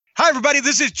Hi, everybody.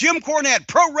 This is Jim Cornette,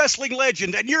 pro wrestling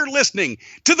legend, and you're listening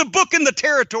to the Book in the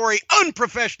Territory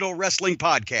Unprofessional Wrestling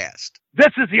Podcast.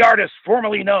 This is the artist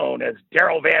formerly known as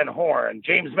Daryl Van Horn,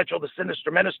 James Mitchell, the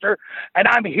Sinister Minister, and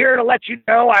I'm here to let you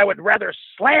know I would rather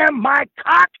slam my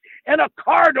cock in a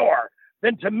car door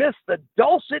than to miss the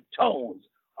dulcet tones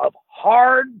of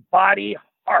Hard Body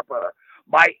Harper,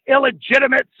 my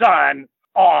illegitimate son,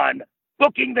 on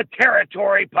Booking the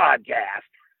Territory podcast.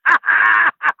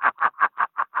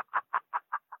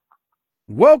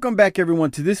 Welcome back,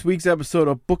 everyone, to this week's episode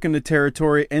of Booking the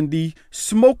Territory and the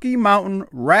Smoky Mountain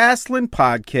Rasslin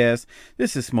podcast.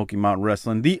 This is Smoky Mountain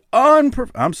Wrestling, this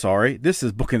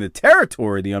is Booking the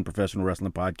Territory, the Unprofessional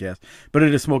Wrestling podcast, but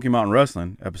it is Smoky Mountain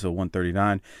Wrestling, episode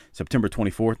 139, September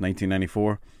 24th,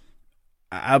 1994.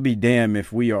 I'll be damned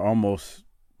if we are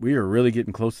really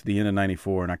getting close to the end of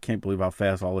 94, and I can't believe how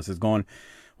fast all this is going.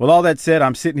 With all that said,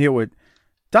 I'm sitting here with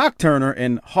Doc Turner,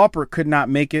 and Harper could not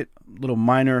make it. Little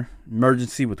minor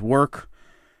emergency with work.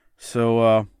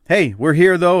 So, hey, we're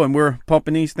here, though, and we're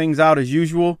pumping these things out as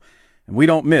usual, and we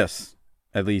don't miss.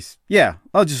 At least, yeah,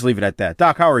 I'll just leave it at that.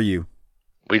 Doc, how are you?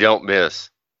 We don't miss.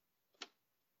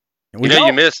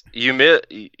 You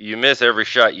miss every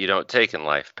shot you don't take in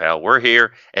life, pal. We're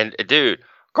here, and dude,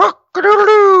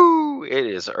 it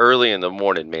is early in the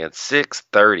morning, man.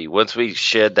 6:30. Once we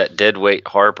shed that deadweight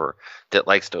Harper that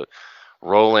likes to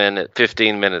roll in at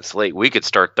 15 minutes late, we could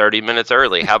start 30 minutes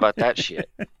early. How about that shit?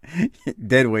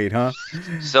 Dead weight, huh?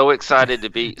 So excited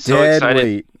to be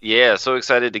Weight. Yeah, so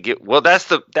excited to get. Well,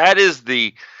 that is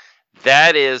the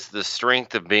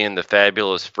strength of being the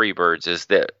fabulous Freebirds, is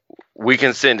that we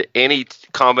can send any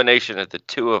combination of the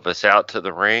two of us out to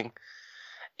the ring,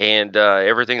 and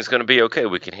everything's going to be okay.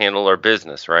 We can handle our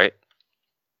business, right?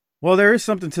 Well, there is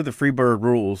something to the Freebird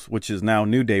rules, which is now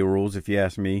New Day rules, if you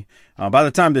ask me. By the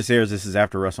time this airs, this is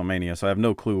after WrestleMania, so I have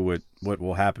no clue what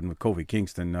will happen with Kofi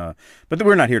Kingston. But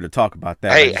we're not here to talk about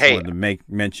that. I just wanted to make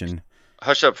mention.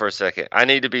 Hush up for a second. I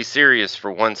need to be serious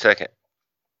for 1 second.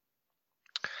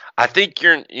 I think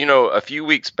a few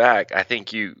weeks back, I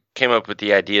think you came up with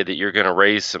the idea that you're going to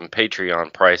raise some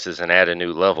Patreon prices and add a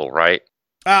new level, right?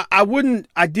 We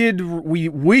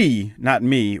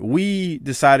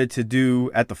decided to do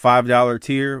at the $5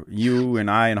 tier. You and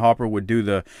I and Harper would do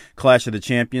the Clash of the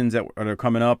Champions that are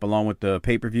coming up, along with the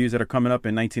pay-per-views that are coming up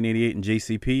in 1988 and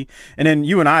JCP. And then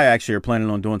you and I actually are planning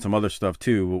on doing some other stuff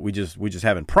too. We just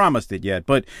haven't promised it yet.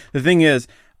 But the thing is,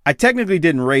 I technically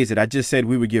didn't raise it. I just said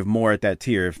we would give more at that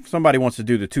tier. If somebody wants to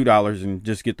do the $2 and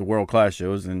just get the world class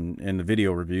shows and the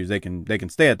video reviews, they can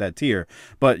stay at that tier.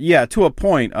 But yeah, to a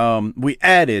point, we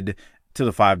added to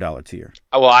the $5 tier.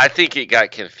 Well, I think it got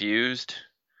confused,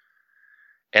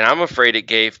 and I'm afraid it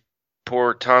gave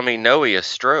poor Tommy Noe a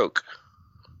stroke.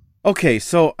 Okay,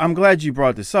 so I'm glad you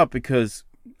brought this up, because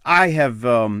I have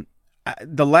the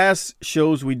last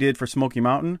shows we did for Smoky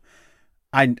Mountain,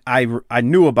 I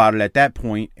knew about it at that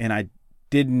point, and I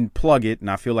didn't plug it,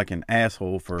 and I feel like an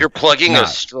asshole for. You're plugging a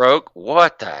stroke?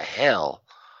 What the hell?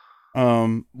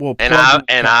 Well,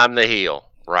 I'm the heel,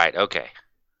 right? Okay.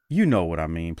 You know what I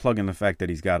mean. Plugging the fact that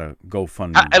he's got a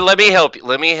GoFundMe. Let me help you.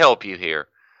 Let me help you here.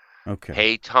 Okay.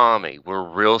 Hey, Tommy, we're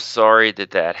real sorry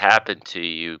that happened to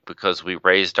you because we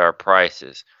raised our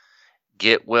prices.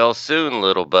 Get well soon,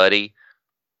 little buddy.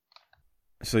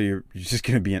 So you're just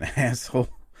gonna be an asshole?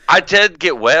 I did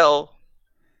get well.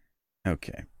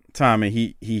 Okay.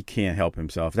 Tommy, he can't help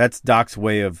himself. That's Doc's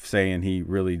way of saying he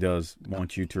really does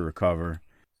want you to recover.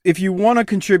 If you want to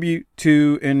contribute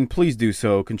to, and please do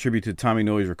so, contribute to Tommy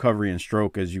Noe's recovery and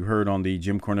stroke, as you heard on the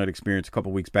Jim Cornette Experience a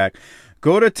couple weeks back,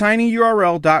 go to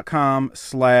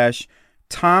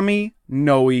tinyurl.com/Tommy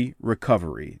Noe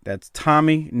Recovery. That's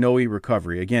Tommy Noe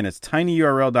Recovery. Again, it's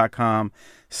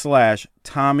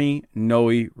tinyurl.com/Tommy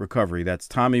Noe Recovery. That's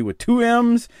Tommy with 2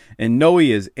 M's, and Noe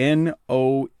is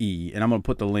Noe. And I'm going to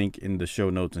put the link in the show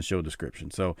notes and show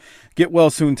description. So get well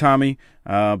soon, Tommy,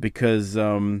 because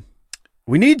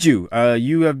we need you.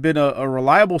 You have been a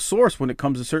reliable source when it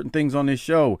comes to certain things on this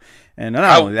show. And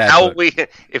not only that,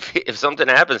 if something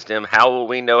happens to him, how will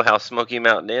we know how Smoky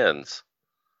Mountain ends?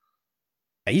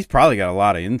 He's probably got a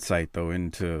lot of insight, though,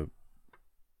 into.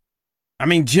 I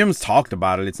mean, Jim's talked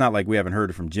about it. It's not like we haven't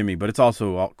heard it from Jimmy, but it's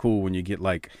also cool when you get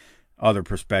like other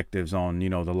perspectives on, the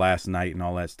last night and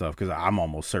all that stuff, because I'm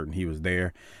almost certain he was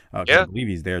there. I believe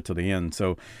he's there till the end.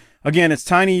 So, again, it's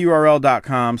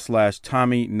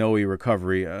tinyurl.com/Tommy Noe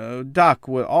Recovery. Doc,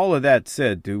 with all of that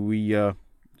said, do we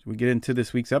get into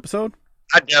this week's episode?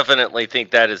 I definitely think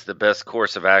that is the best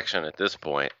course of action at this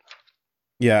point.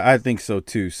 Yeah, I think so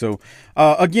too. So,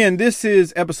 again, this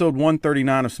is episode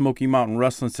 139 of Smoky Mountain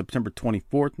Wrestling, September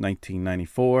 24th,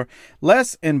 1994.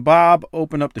 Les and Bob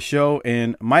open up the show,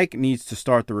 and Mike needs to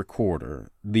start the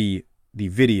recorder, the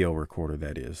video recorder,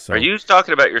 that is. So, are you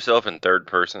talking about yourself in third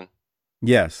person?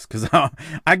 yes, because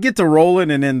I get to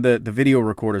rolling, and then the video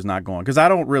recorder's not going. Because I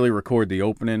don't really record the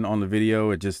opening on the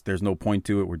video. There's no point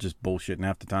to it. We're just bullshitting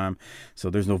half the time. So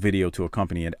there's no video to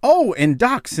accompany it. Oh, and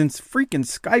Doc, since freaking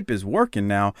Skype is working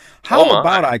now, how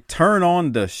about I turn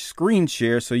on the screen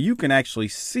share so you can actually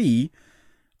see,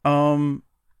 the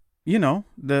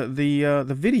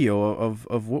video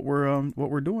of what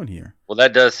we're doing here. Well,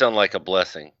 that does sound like a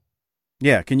blessing.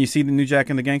 Yeah, can you see the New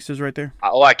Jack and the Gangstas right there?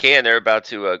 Oh, I can. They're about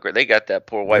to. They got that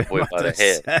poor white boy by the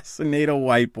head. Assassinate a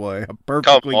white boy. A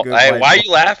perfectly good. Hey, white why boy. are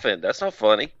you laughing? That's not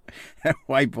funny. That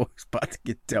white boy's about to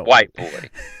get dealt. White boy.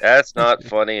 That's not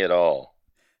funny at all.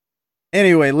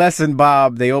 Anyway, Les and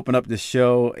Bob, they open up the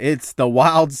show. It's the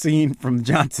wild scene from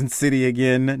Johnson City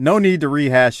again. No need to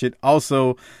rehash it.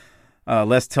 Also,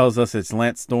 Les tells us it's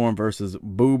Lance Storm versus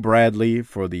Boo Bradley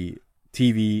for the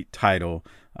TV title.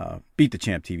 Beat the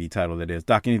Champ TV title, that is.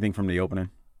 Doc, anything from the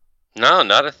opening? No,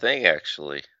 not a thing,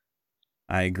 actually.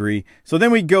 I agree. So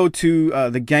then we go to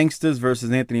the Gangstas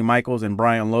versus Anthony Michaels and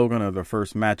Brian Logan are the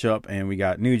first matchup, and we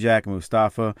got New Jack and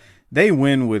Mustafa. They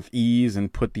win with ease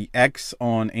and put the X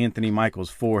on Anthony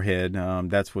Michaels' forehead.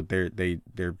 That's what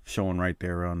they're showing right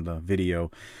there on the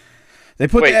video. They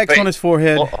put the X on his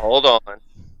forehead. Hold on.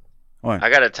 What?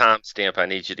 I got a timestamp I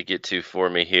need you to get to for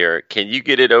me here. Can you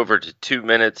get it over to 2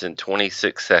 minutes and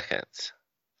 26 seconds?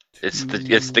 It's the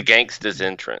Gangstas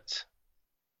entrance.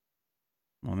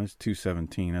 Well, that's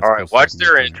 2:17. All right, watch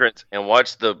their entrance and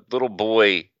watch the little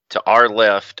boy to our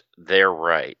left, their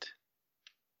right.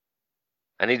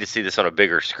 I need to see this on a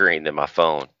bigger screen than my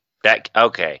phone.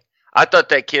 Okay. I thought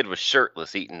that kid was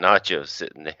shirtless eating nachos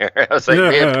sitting there. I was like,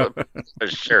 man, put a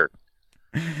shirt.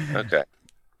 Okay.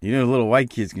 You know, little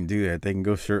white kids can do that. They can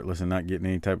go shirtless and not get in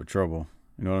any type of trouble.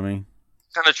 You know what I mean?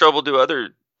 What kind of trouble do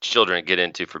other children get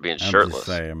into for being shirtless? I'm just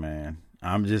saying, man.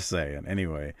 I'm just saying.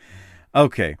 Anyway.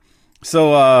 Okay.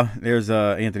 So there's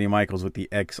Anthony Michaels with the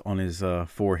X on his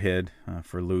forehead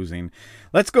for losing.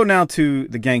 Let's go now to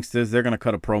the Gangstas. They're going to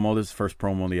cut a promo. This is the first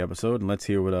promo of the episode. And let's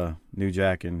hear what New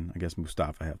Jack and, I guess,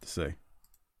 Mustafa have to say.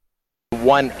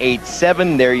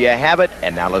 187. There you have it.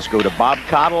 And now let's go to Bob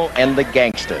Caudle and the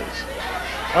Gangstas.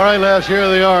 All right, Les, here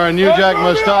they are. New Jack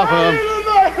Mustafa,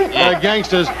 the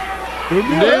Gangstas.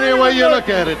 Any way you look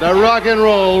at it, the rock and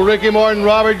roll, Ricky Morton,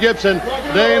 Robert Gibson,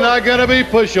 they're not going to be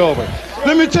pushovers.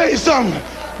 Let me tell you something.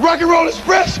 Rock and Roll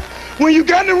Express, when you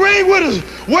got in the ring with us,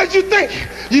 what'd you think?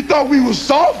 You thought we was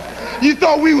soft? You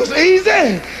thought we was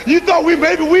easy? You thought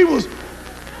maybe we was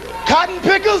cotton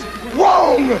pickers?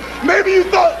 Wrong. Maybe you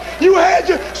thought you had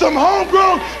some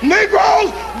homegrown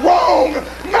Negroes? Wrong.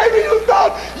 Maybe you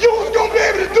thought you was gonna be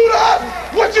able to do to us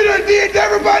what you done did to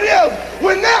everybody else.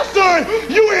 Well now, son,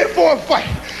 you in for a fight.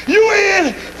 You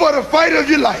in for the fight of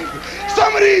your life.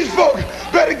 Some of these folks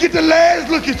better get the last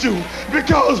look at you,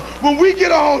 because when we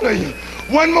get a hold of you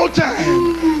one more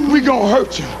time, we gonna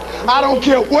hurt you. I don't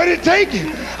care what it takes.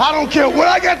 I don't care what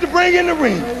I got to bring in the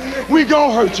ring. We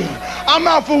gonna hurt you. I'm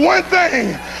out for one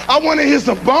thing. I want to hear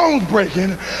some bones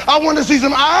breaking. I want to see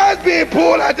some eyes being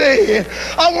pulled out their head.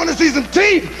 I want to see some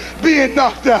teeth being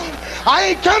knocked out. I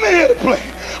ain't coming here to play.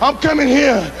 I'm coming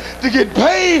here to get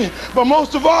paid, but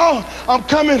most of all, I'm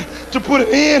coming to put an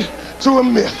end to a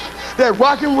myth. That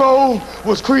rock and roll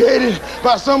was created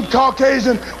by some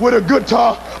Caucasian with a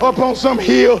guitar up on some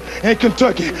hill in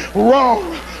Kentucky.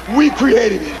 Wrong. We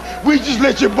created it. We just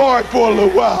let you borrow it for a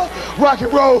little while. Rock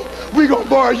and roll, we gonna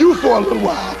borrow you for a little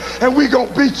while. And we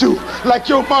gonna beat you like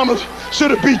your mama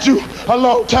should have beat you a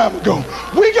long time ago.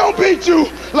 We gonna beat you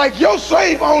like your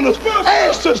slave owners'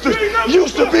 ancestors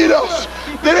used to beat us.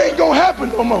 That ain't gonna happen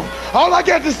no more. All I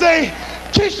got to say,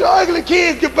 kiss your ugly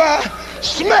kids goodbye,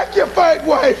 smack your fat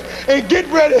wife, and get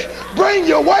ready. Bring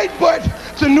your white butt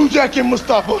to New Jack and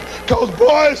Mustafa, cause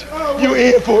boys, you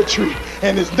in for a treat.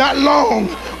 And it's not long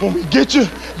when we get you,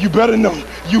 you better know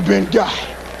you been got.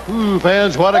 Ooh,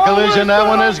 fans, what a collision that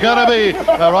one is gonna be.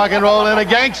 A rock and roll and a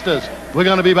Gangstas. We're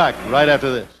gonna be back right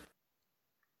after this.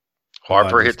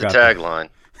 Harper hit the tagline.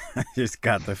 I just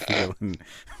got the feeling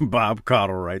Bob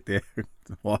Caudle right there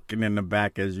walking in the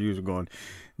back as usual going,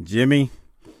 Jimmy,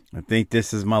 I think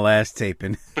this is my last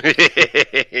taping.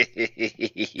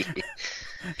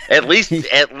 At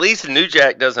least New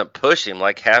Jack doesn't push him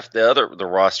like half the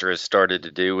roster has started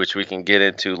to do, which we can get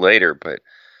into later. But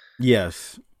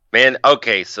yes, man,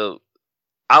 okay, so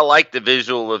I like the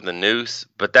visual of the noose,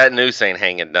 but that noose ain't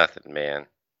hanging nothing, man.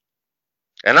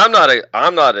 And I'm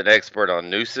not an expert on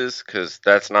nooses because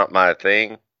that's not my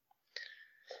thing.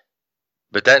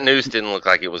 But that noose didn't look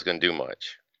like it was going to do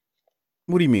much.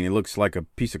 What do you mean? It looks like a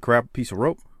piece of crap, piece of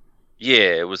rope?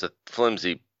 Yeah, it was a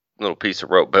flimsy little piece of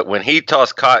rope. But when he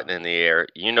tossed Cotton in the air,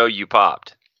 you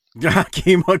popped. I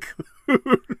came up.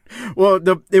 Well,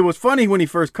 it was funny when he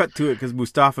first cut to it because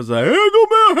Mustafa's like, "Hey, go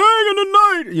man, hanging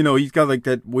tonight." He's got like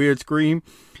that weird scream.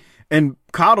 And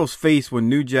Cottle's face when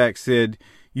New Jack said,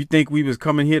 "You think we was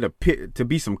coming here to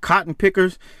be some cotton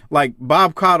pickers?" Like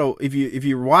Bob Cottle, if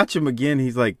you watch him again,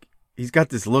 he's like, he's got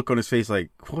this look on his face like,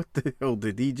 what the hell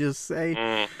did he just say?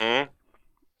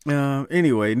 Mm-hmm.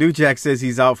 Anyway, New Jack says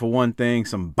he's out for one thing,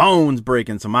 some bones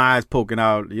breaking, some eyes poking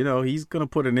out. He's going to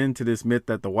put an end to this myth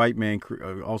that the white man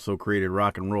also created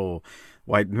rock and roll.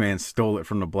 White man stole it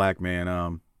from the black man.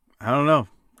 I don't know.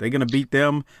 They're going to beat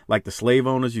them like the slave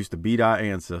owners used to beat our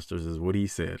ancestors, is what he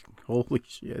said. Holy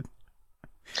shit.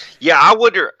 Yeah, I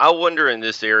wonder in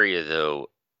this area though,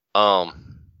 and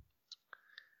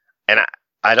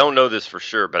I don't know this for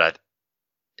sure, but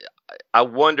I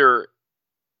wonder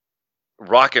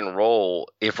rock and roll,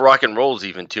 if rock and roll is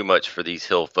even too much for these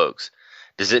hill folks,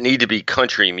 does it need to be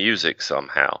country music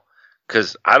somehow?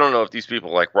 Because I don't know if these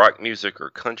people like rock music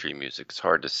or country music. It's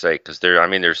hard to say because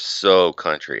they're so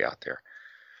country out there.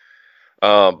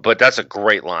 But that's a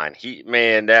great line.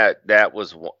 That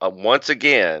was once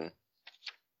again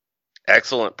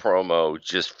excellent promo,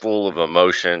 just full of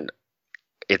emotion.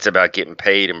 It's about getting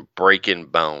paid and breaking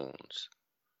bones.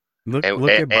 Look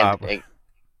at Bob.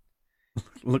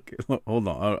 Look, hold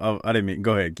on. I didn't mean.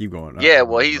 Go ahead, keep going. Yeah,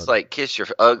 well, he's like, kiss your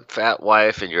fat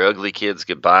wife and your ugly kids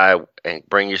goodbye, and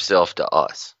bring yourself to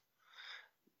us.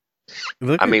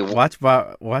 Watch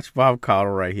Bob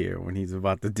Cottle right here when he's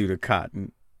about to do the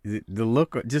cotton. The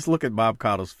look, just look at Bob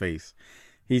Cottle's face.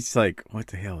 He's like, "What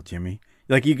the hell, Jimmy?"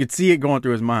 Like you could see it going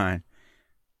through his mind.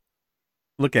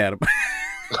 Look at him.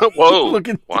 Whoa!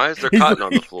 Why is there cotton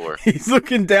on the floor? He's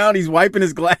looking down. He's wiping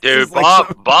his glasses. Dude,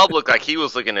 Bob looked like he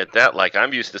was looking at that like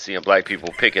I'm used to seeing black people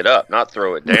pick it up, not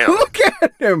throw it down. Look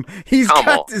at him. He's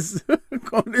got this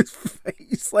look on his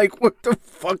face. Like, what the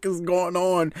fuck is going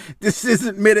on? This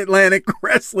isn't Mid-Atlantic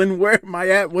Wrestling. Where am I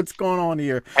at? What's going on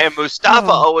here? And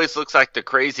Mustafa always looks like the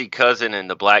crazy cousin in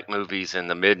the black movies in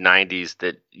the mid-'90s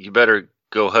that you better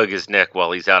go hug his neck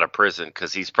while he's out of prison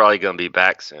because he's probably going to be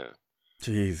back soon.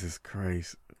 Jesus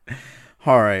Christ.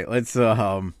 All right, let's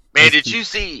Man, did you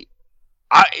see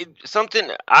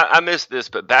I missed this,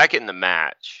 but back in the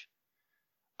match,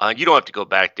 you don't have to go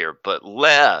back there, but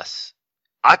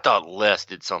I thought Les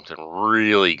did something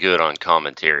really good on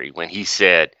commentary when he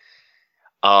said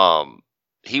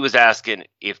he was asking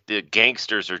if the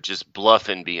gangsters are just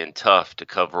bluffing being tough to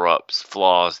cover up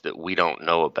flaws that we don't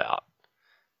know about.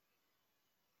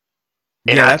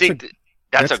 And I think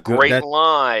that's a great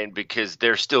line because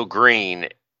they're still green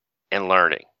and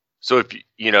learning. So if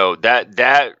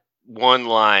that one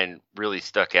line really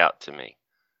stuck out to me.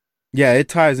 Yeah, it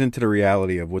ties into the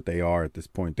reality of what they are at this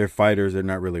point. They're fighters. They're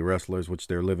not really wrestlers, which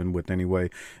they're living with anyway.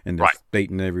 And they're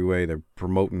stating every way. They're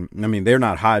promoting. I mean, they're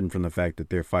not hiding from the fact that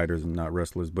they're fighters and not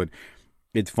wrestlers. But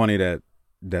it's funny that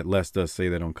Les does say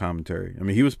that on commentary. I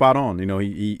mean, he was spot on.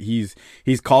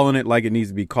 He's calling it like it needs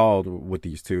to be called with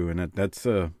these two, and that's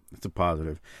a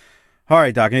positive. All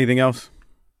right, Doc. Anything else?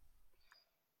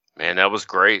 Man, that was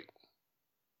great.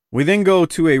 We then go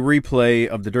to a replay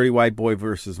of the Dirty White Boy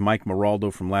versus Mike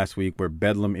Moraldo from last week, where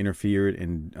Bedlam interfered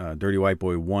and Dirty White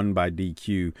Boy won by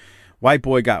DQ. White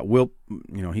Boy got whipped.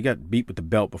 He got beat with the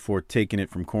belt before taking it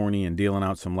from Corny and dealing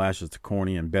out some lashes to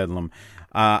Corny and Bedlam.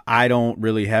 I don't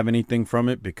really have anything from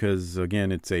it because,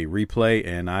 again, it's a replay,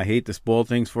 and I hate to spoil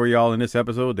things for y'all in this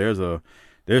episode. There's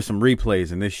some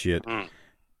replays in this shit.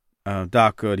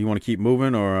 Doc, do you want to keep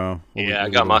moving or? I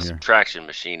got my subtraction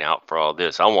machine out for all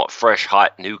this. I want fresh,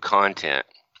 hot, new content.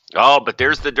 Oh, but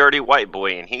there's the Dirty White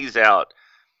Boy, and he's out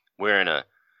wearing a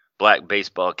black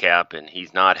baseball cap, and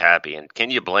he's not happy. And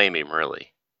can you blame him,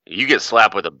 really? You get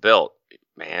slapped with a belt,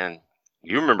 man.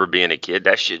 You remember being a kid.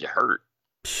 That shit hurt.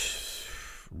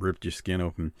 Ripped your skin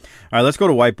open. All right, let's go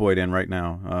to White Boy then right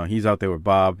now. He's out there with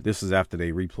Bob. This is after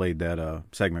they replayed that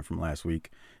segment from last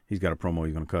week. He's got a promo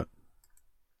he's going to cut.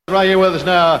 Right here with us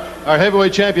now, our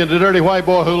heavyweight champion, the Dirty White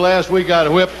Boy, who last week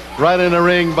got whipped right in the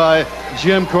ring by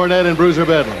Jim Cornette and Bruiser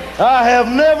Bedlam. I have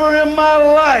never in my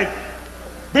life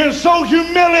been so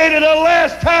humiliated the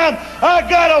last time I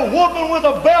got a whooping with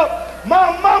a belt.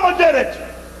 My mama did it.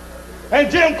 And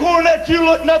Jim Cornette, you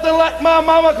look nothing like my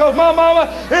mama because my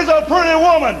mama is a pretty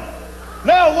woman.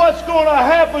 Now what's going to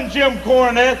happen, Jim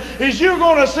Cornette, is you're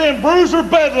going to send Bruiser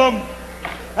Bedlam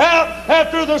out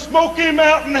after the Smoky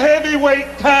Mountain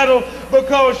heavyweight title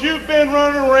because you've been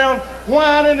running around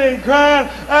whining and crying.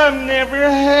 I've never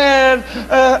had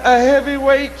a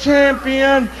heavyweight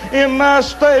champion in my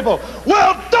stable.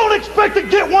 Well, don't expect to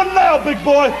get one now, big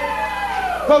boy.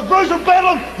 Because Bruiser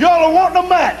Bedlam, y'all are wanting a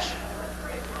match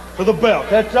for the belt.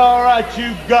 That's all right,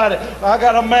 you got it. I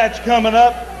got a match coming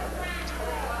up.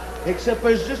 Except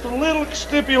there's just a little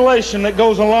stipulation that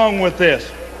goes along with this.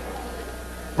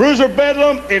 Bruiser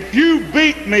Bedlam, if you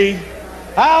beat me,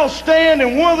 I'll stand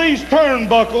in one of these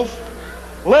turnbuckles,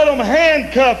 let them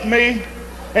handcuff me,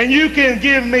 and you can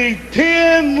give me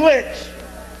 10 licks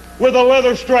with a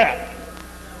leather strap.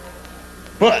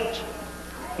 But,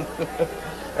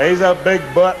 he's a big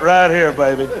butt right here,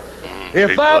 baby.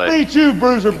 If I beat you,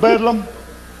 Bruiser Bedlam,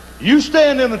 you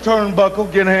stand in the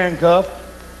turnbuckle, get handcuffed,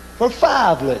 for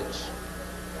 5 licks.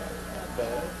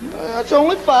 That's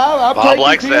only 5. I'm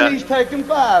taking 10, he's taking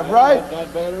 5, right?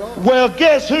 Not bad at all. Well,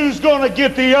 guess who's going to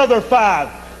get the other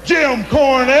 5? Jim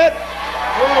Cornette.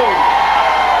 Whoa,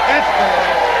 that's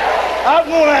bad. I'm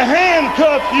going to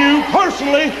handcuff you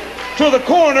personally to the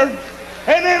corner,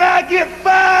 and then I get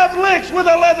 5 licks with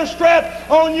a leather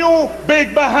strap on your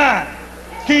big behind.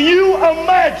 Can you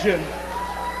imagine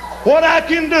what I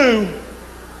can do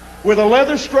with a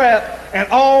leather strap and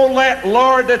all that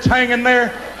lard that's hanging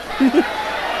there?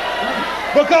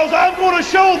 Because I'm going to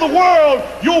show the world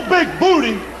your big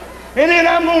booty, and then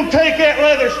I'm going to take that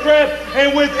leather strap,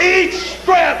 and with each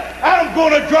strap, I'm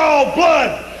going to draw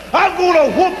blood. I'm going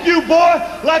to whoop you, boy,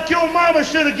 like your mama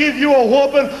should have given you a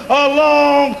whooping a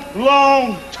long,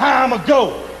 long time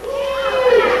ago.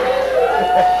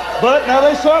 But now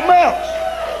there's something else.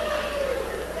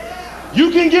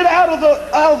 You can get out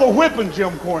of the whipping,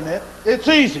 Jim Cornette. It's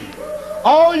easy.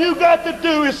 All you got to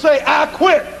do is say, I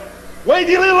quit. Wave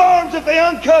your little arms. If they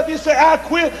uncuff you, say, I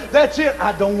quit. That's it.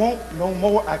 I don't want no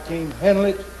more. I can't handle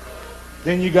it.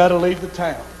 Then you got to leave the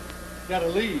town. Got to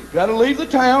leave. Got to leave the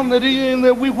town that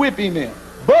we whip him in.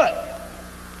 But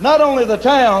not only the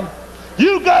town,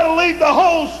 you got to leave the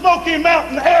whole Smoky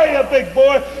Mountain area, big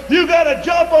boy. You got to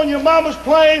jump on your mama's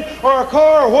plane or a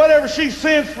car or whatever she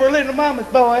sends for little mama's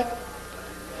boy.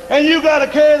 And you got to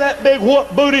carry that big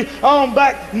whoop booty on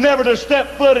back, never to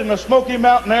step foot in the Smoky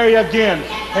Mountain area again.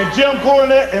 And Jim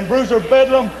Cornette and Bruiser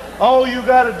Bedlam, all you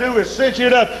got to do is cinch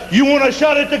it up. You want a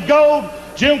shot at the gold,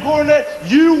 Jim Cornette?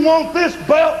 You want this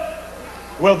belt?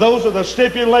 Well, those are the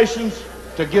stipulations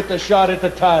to get the shot at the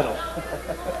title.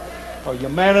 Are you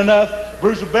man enough?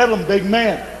 Bruiser Bedlam, big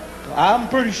man. I'm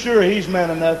pretty sure he's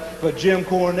man enough, but Jim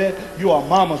Cornette, you are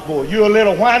mama's boy. You're a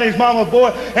little whiny's mama's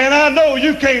boy, and I know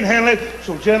you can't handle it.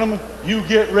 So, gentlemen, you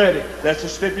get ready. That's the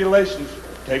stipulations.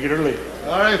 Take it or leave it.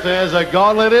 All right, fans, the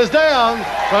gauntlet is down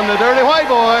from the Dirty White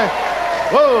Boy.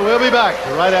 Whoa, we'll be back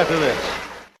right after this.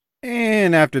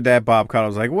 And after that, Bob Cottle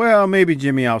was like, well, maybe,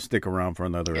 Jimmy, I'll stick around for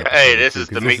another episode. Hey, this is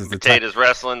the meat and potatoes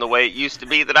wrestling the way it used to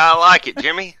be that I like it,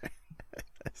 Jimmy.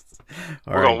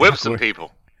 We're going to whip some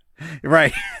people.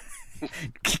 Right.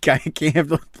 Can't have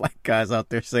those black guys out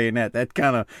there saying that. That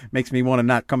kind of makes me want to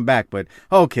not come back. But,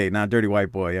 okay, now, Dirty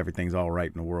White Boy, everything's all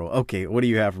right in the world. Okay, what do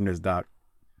you have from this, Doc?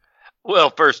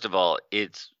 Well, first of all,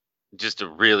 it's just a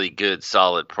really good,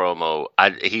 solid promo.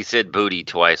 He said booty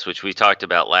twice, which we talked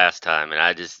about last time, and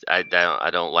I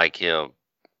don't like him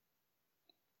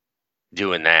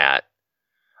doing that.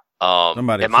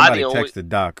 Somebody texted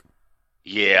Doc.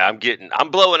 Yeah,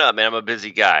 I'm blowing up, man. I'm a busy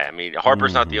guy. I mean,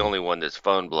 Harper's not the only one that's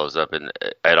phone blows up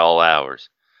at all hours.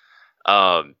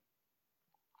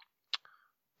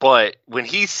 But when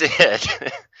he said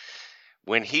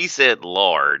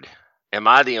lard, am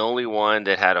I the only one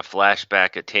that had a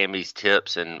flashback of Tammy's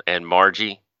tips and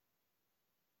Margie?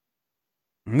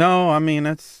 No, I mean,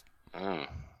 that's...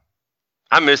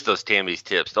 I miss those Tammy's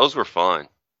tips. Those were fun.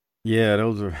 Yeah,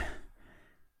 those were...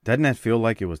 Doesn't that feel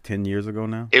like it was 10 years ago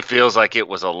now? It feels like it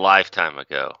was a lifetime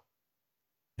ago.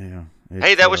 Yeah.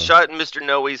 Hey, that was shot in Mr.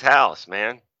 Noe's house,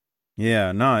 man.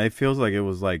 Yeah, no, it feels like it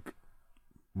was like,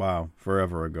 wow,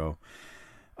 forever ago.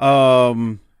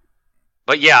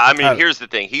 But yeah, I mean, here's the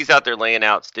thing. He's out there laying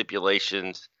out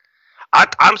stipulations.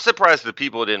 I'm surprised that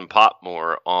people didn't pop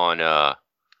more on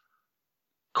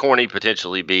Corny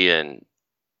potentially being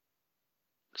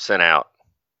sent out.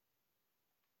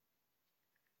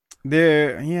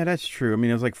 Yeah, that's true. I mean,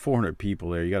 there's like 400 people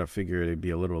there. You got to figure it'd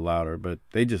be a little louder, but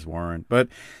they just weren't. But,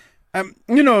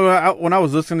 when I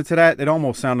was listening to that, it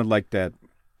almost sounded like that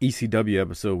ECW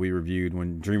episode we reviewed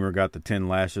when Dreamer got the 10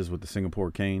 lashes with the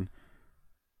Singapore cane.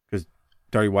 Because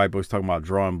Dirty White Boy's talking about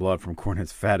drawing blood from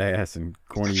Cornette's fat ass, and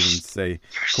Corny's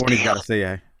got to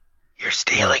say, You're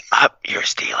stealing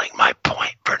my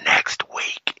point for next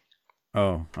week.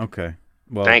 Oh, okay.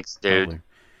 Well, thanks, dude. Probably.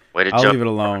 Way to I'll jump leave it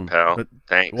alone, pal. But,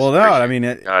 thanks. Well, no, I mean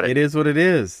it is what it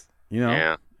is.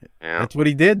 Yeah. That's what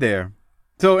he did there.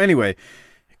 So anyway,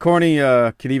 Corny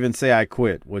could even say I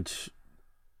quit, which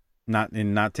not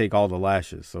take all the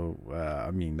lashes. So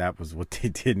I mean that was what they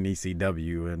did in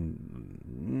ECW,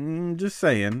 and just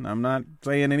saying, I'm not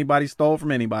saying anybody stole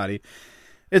from anybody.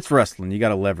 It's wrestling. You got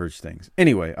to leverage things.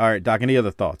 Anyway, all right, Doc. Any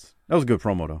other thoughts? That was a good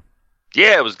promo, though.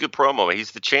 Yeah, it was a good promo.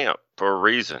 He's the champ for a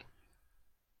reason.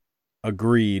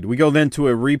 Agreed. We go then to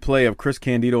a replay of Chris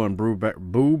Candido and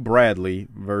Boo Bradley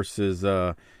versus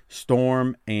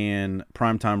Storm and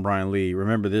Primetime Brian Lee.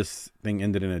 Remember, this thing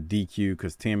ended in a DQ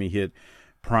because Tammy hit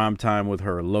Primetime with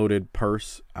her loaded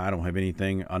purse. I don't have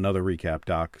anything. Another recap,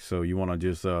 Doc. So you want to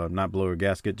just not blow a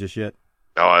gasket just yet?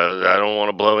 Oh, I don't want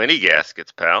to blow any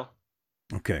gaskets, pal.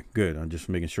 Okay, good. I'm just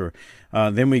making sure.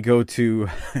 Then we go to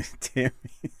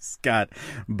Tammy's got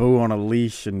Boo on a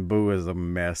leash, and Boo is a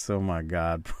mess. Oh, my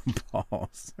God.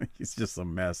 Balls. He's just a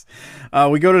mess.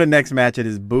 We go to the next match. It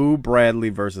is Boo Bradley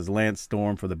versus Lance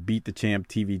Storm for the Beat the Champ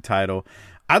TV title.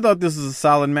 I thought this was a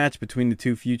solid match between the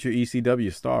two future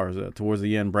ECW stars. Towards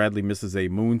the end, Bradley misses a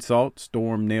moonsault.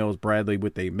 Storm nails Bradley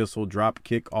with a missile drop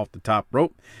kick off the top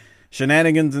rope.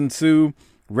 Shenanigans ensue.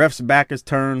 Ref's back is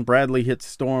turned. Bradley hits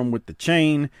Storm with the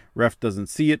chain. Ref doesn't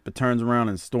see it, but turns around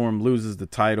and Storm loses the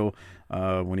title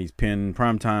when he's pinned.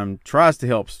 Primetime tries to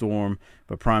help Storm,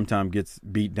 but Primetime gets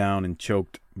beat down and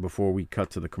choked before we cut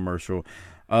to the commercial.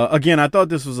 Again, I thought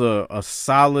this was a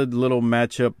solid little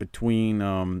matchup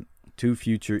between two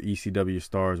future ECW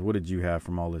stars. What did you have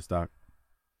from all this, Doc?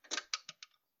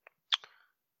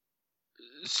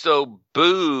 So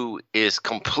Boo is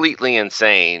completely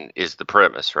insane is the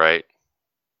premise, right?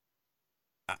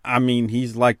 I mean,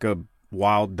 he's like a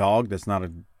wild dog that's not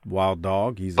a wild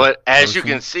dog. But as you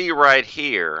can see right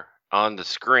here on the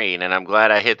screen, and I'm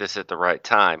glad I hit this at the right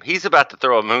time, he's about to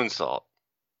throw a moonsault.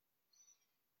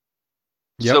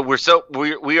 Yep. So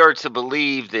we are to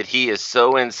believe that he is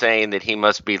so insane that he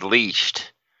must be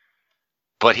leashed,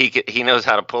 but he knows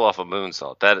how to pull off a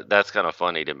moonsault. That's kind of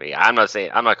funny to me. I'm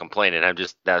not complaining.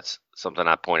 That's something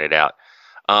I pointed out.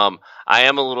 I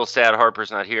am a little sad Harper's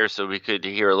not here, so we could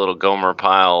hear a little Gomer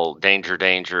Pyle, danger,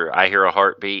 danger. I hear a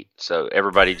heartbeat, so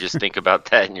everybody just think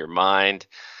about that in your mind.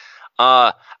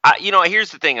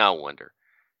 Here's the thing I wonder,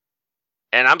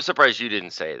 and I'm surprised you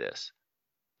didn't say this.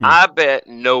 I bet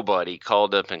nobody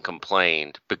called up and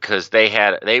complained because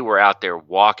they were out there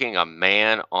walking a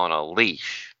man on a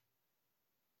leash.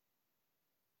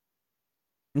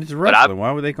 It's wrestling.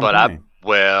 Why would they complain?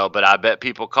 But I bet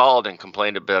people called and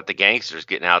complained about the Gangstas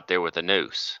getting out there with a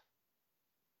noose.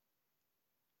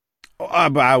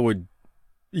 I would,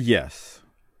 yes.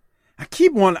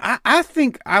 I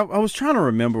think I was trying to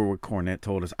remember what Cornette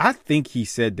told us. I think he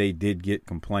said they did get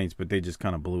complaints, but they just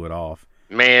kind of blew it off.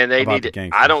 Man, they need to.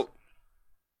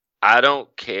 I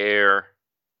don't care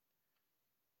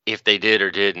if they did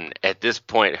or didn't. At this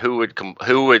point, who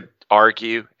would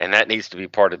argue? And that needs to be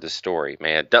part of the story,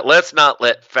 man. Let's not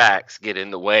let facts get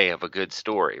in the way of a good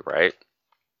story, right?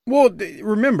 Well,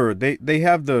 remember they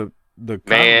have the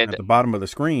man at the bottom of the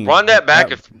screen. Run that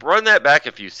back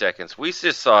a few seconds. We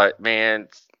just saw it, man.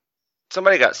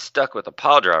 Somebody got stuck with a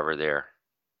pile driver there.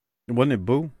 Wasn't it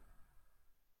Boo?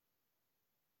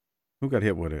 Who got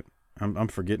hit with it? I'm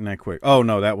forgetting that quick. Oh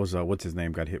no, that was what's his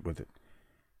name got hit with it.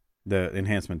 The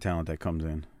enhancement talent that comes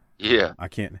in. Yeah, I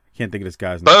can't think of this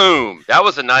guy's name. Boom! That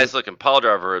was a nice looking pile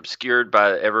driver, obscured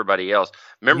by everybody else.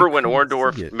 Remember when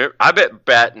Orndorff? I bet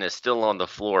Batten is still on the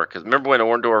floor because remember when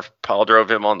Orndorff pile drove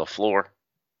him on the floor?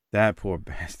 That poor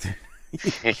bastard.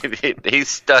 He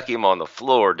stuck him on the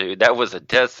floor, dude. That was a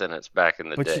death sentence back in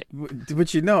the day.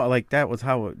 But like that was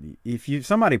how if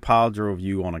somebody pile drove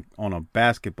you on a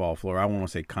basketball floor, I won't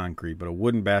say concrete, but a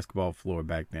wooden basketball floor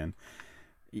back then.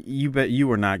 You bet you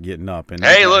were not getting up. And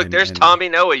hey, look, there's Tommy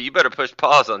Noah. You better push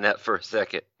pause on that for a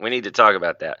second. We need to talk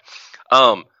about that.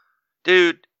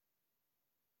 Dude,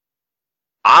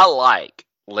 I like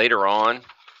later on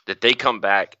that they come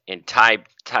back and tie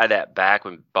that back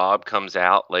when Bob comes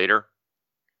out later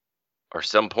or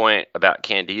some point about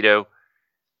Candido.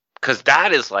 Because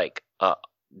that is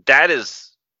that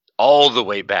is all the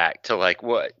way back to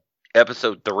what,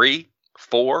 episode 3,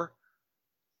 4?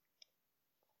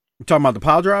 You talking about the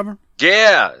pile driver?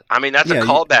 Yeah. I mean, that's a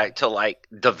callback to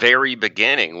the very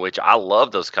beginning, which I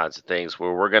love those kinds of things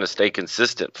where we're going to stay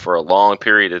consistent for a long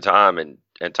period of time and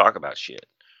talk about shit.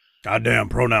 Goddamn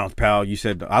pronouns, pal. You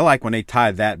said, I like when they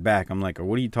tie that back. I'm like,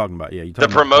 what are you talking about? Yeah, you talking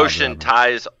the promotion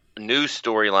ties new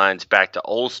storylines back to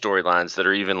old storylines that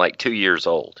are even 2 years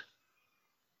old.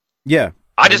 Yeah.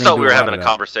 I just thought we were having a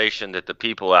conversation that the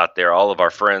people out there, all of our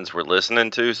friends, were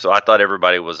listening to. So I thought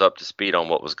everybody was up to speed on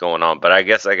what was going on. But I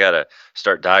guess I got to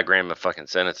start diagramming fucking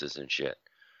sentences and shit.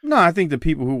 No, I think the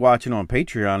people who watch it on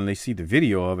Patreon and they see the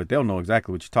video of it, they'll know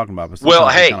exactly what you're talking about. But well,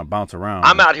 hey, kind of bounce around.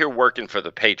 I'm out here working for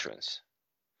the patrons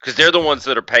because they're the ones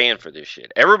that are paying for this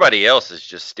shit. Everybody else is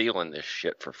just stealing this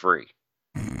shit for free.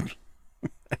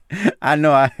 I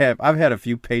know I've had a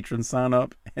few patrons sign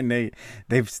up and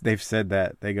they've said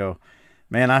that. They go,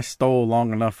 man, I stole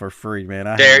long enough for free, man.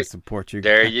 I have to support you.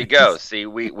 There you go. See,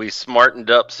 we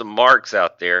smartened up some marks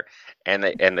out there, and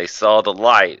they saw the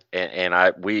light, and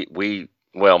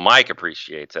well, Mike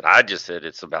appreciates it. I just said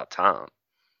it's about time.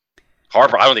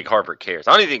 Harper, I don't think Harper cares.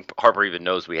 I don't even think Harper even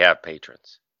knows we have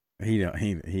patrons. He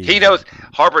knows.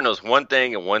 Harper knows one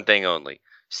thing and one thing only.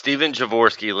 Steven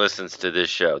Jaworski listens to this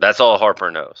show. That's all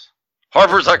Harper knows.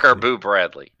 Harper's like our Boo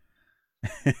Bradley.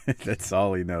 That's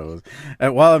all he knows.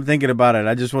 And while I'm thinking about it,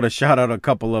 I just want to shout out a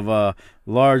couple of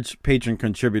large patron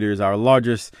contributors. Our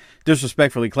largest,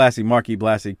 disrespectfully classy, Marky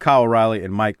Blassie, Kyle Riley,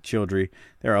 and Mike Childry.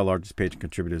 They're our largest patron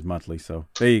contributors monthly. So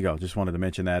there you go. Just wanted to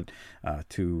mention that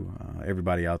to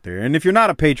everybody out there. And if you're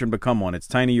not a patron, become one. It's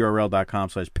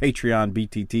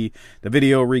tinyurl.com/PatreonBTT. The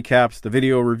video recaps, the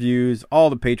video reviews,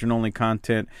 all the patron-only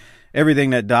content. Everything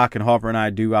that Doc and Harper and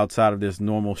I do outside of this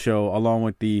normal show, along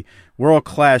with the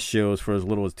world-class shows for as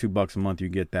little as $2 a month, you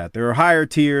get that. There are higher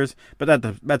tiers, but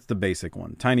that's the basic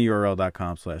one.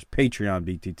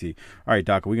 tinyurl.com/PatreonBTT. All right,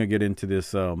 Doc, are we going to get into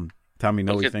this Tommy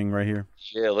Noe thing right here?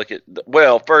 Yeah,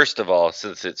 well, first of all,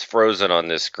 since it's frozen on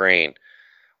this screen,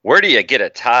 where do you get a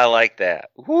tie like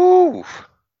that? Woo!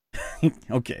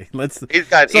 Okay, he's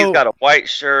got a white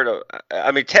shirt.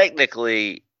 I mean,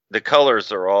 technically, the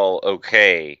colors are all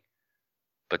okay.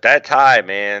 But that tie,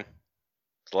 man,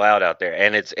 it's loud out there.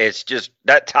 And it's just,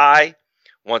 that tie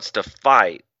wants to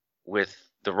fight with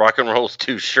the Rock and Roll's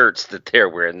 2 shirts that they're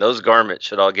wearing. Those garments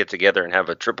should all get together and have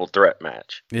a triple threat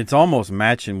match. It's almost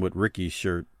matching with Ricky's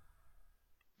shirt.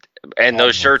 And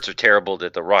those shirts are terrible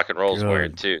that the Rock and Roll's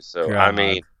wearing too. So, God. I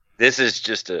mean, this is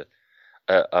just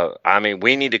I mean,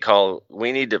 we need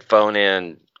to phone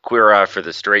in Queer Eye for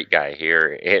the Straight Guy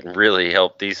here and really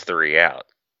help these 3 out.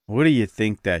 What do you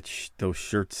think that those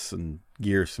shirts and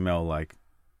gear smell like?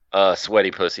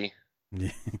 Sweaty pussy.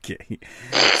 Okay.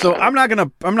 So I'm not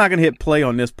gonna hit play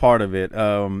on this part of it.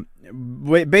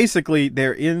 Basically,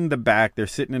 they're in the back. They're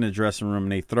sitting in the dressing room,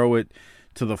 and they throw it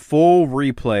to the full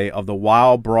replay of the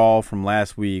wild brawl from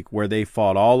last week, where they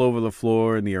fought all over the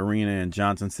floor in the arena in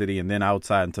Johnson City, and then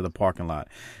outside into the parking lot.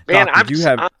 Man, Doc,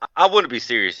 I want to be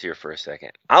serious here for a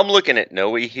second. I'm looking at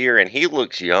Noe here, and he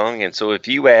looks young. And so if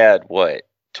you add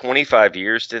 25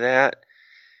 years to that,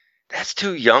 that's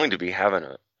too young to be having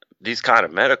these kind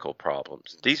of medical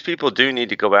problems. These people do need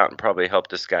to go out and probably help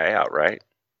this guy out, right?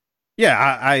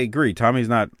 Yeah, I agree. Tommy's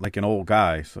not like an old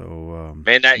guy, so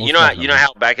man, you know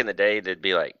how back in the day they'd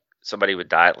be like somebody would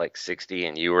die at like 60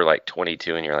 and you were like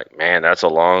 22 and you're like, man, that's a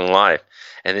long life.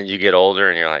 And then you get older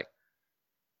and you're like,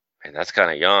 man, that's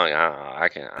kind of young.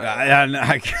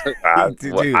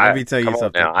 Dude, let me tell you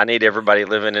something. Now. I need everybody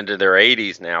living into their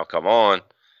 80s now. Come on.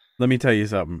 Let me tell you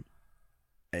something.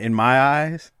 In my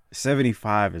eyes,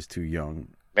 75 is too young.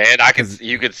 Man,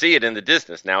 you could see it in the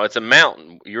distance. Now it's a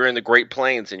mountain. You're in the Great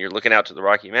Plains and you're looking out to the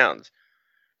Rocky Mountains,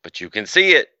 but you can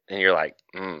see it, and you're like,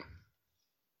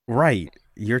 right.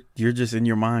 You're just in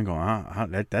your mind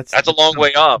going, that's a long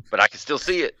way off, but I can still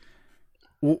see it.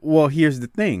 Well, here's the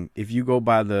thing. If you go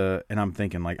by and I'm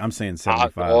thinking I'm saying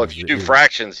 75. Well, if you do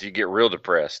fractions, you get real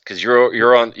depressed because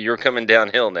you're coming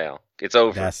downhill now. It's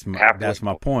over. That's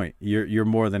my point. You're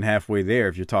more than halfway there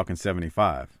if you're talking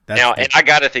 75. And I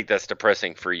got to think that's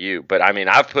depressing for you. But I mean,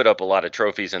 I've put up a lot of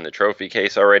trophies in the trophy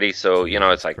case already, so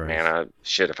it's like, man,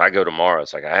 if I go tomorrow,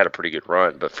 it's like I had a pretty good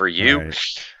run. But for you,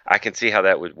 right. I can see how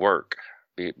that would work.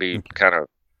 Be kind of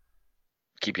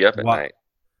keep you up at night.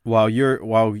 While you're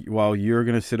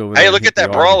gonna sit over there. Hey, look at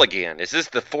that brawl again. Is this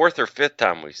the 4th or 5th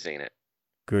time we've seen it?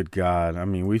 Good God! I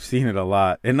mean, we've seen it a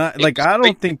lot, and I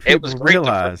don't think people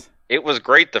realize. It was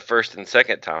great the first and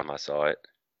second time I saw it.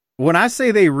 When I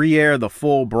say they re-air the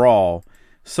full brawl,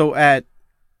 so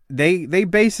they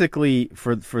basically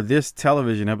for this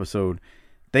television episode,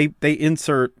 they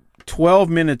insert 12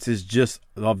 minutes is just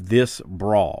of this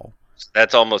brawl.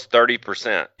 That's almost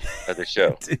 30% of the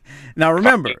show. Now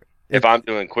remember, if I'm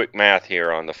doing quick math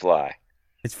here on the fly,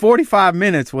 it's 45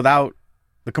 minutes without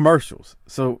the commercials.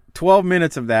 So 12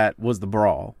 minutes of that was the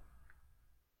brawl.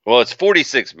 Well, it's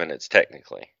 46 minutes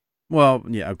technically. Well,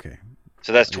 yeah, okay.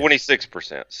 So that's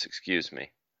 26%. Excuse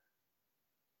me.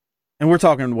 And we're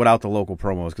talking without the local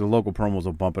promos because the local promos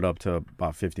will bump it up to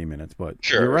about 50 minutes. But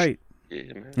sure. You're right.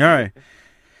 Yeah, all right.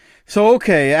 So,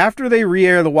 okay, after they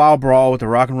re-air the Wild Brawl with the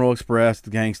Rock and Roll Express, the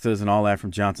Gangstas, and all that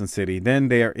from Johnson City, then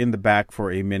they are in the back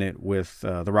for a minute with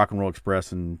the Rock and Roll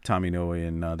Express and Tommy Noe,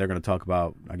 and they're going to talk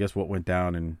about, I guess, what went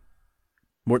down, and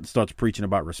Morton starts preaching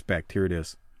about respect. Here it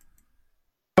is.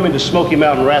 Coming to Smoky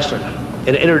Mountain Wrestling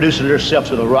and introducing themselves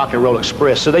to the Rock and Roll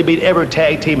Express. So they beat every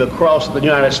tag team across the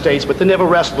United States, but they never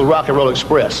wrestled the Rock and Roll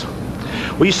Express.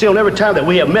 Well, you see, on every time that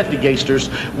we have met the Gangsters,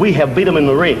 we have beat them in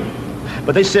the ring.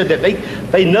 But they said that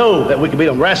they know that we can beat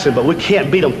them wrestling, but we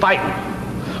can't beat them fighting.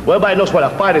 Well, everybody knows what a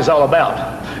fight is all about.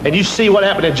 And you see what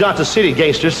happened in Johnson City,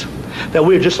 Gangsters, that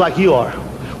we're just like you are.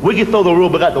 We can throw the rule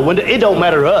book out the window. It don't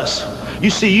matter to us. You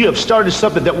see, you have started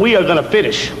something that we are going to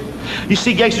finish. You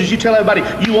see, Gangsters, you tell everybody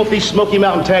you want these Smoky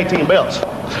Mountain Tag Team belts.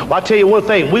 Well, I'll tell you one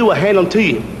thing. We will hand them to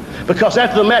you. Because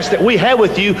after the match that we had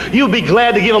with you, you'll be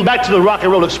glad to give them back to the Rock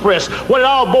and Roll Express. What it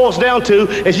all boils down to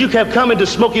is you have come into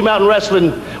Smoky Mountain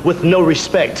Wrestling with no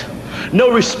respect.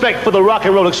 No respect for the Rock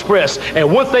and Roll Express.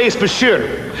 And one thing is for sure,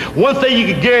 one thing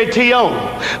you can guarantee on,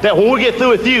 that when we get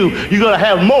through with you, you're going to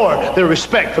have more than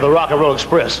respect for the Rock and Roll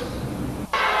Express.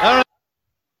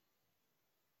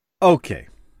 Okay.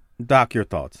 Doc, your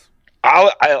thoughts?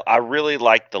 I really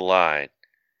like the line,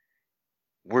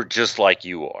 "We're just like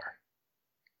you are."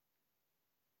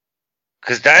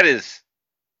 Because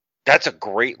that's a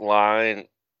great line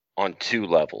on two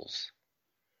levels.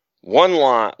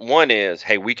 One is,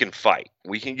 hey, we can fight.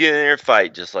 We can get in there and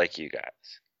fight just like you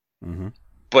guys. Mm-hmm.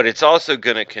 But it's also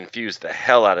going to confuse the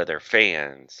hell out of their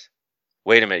fans.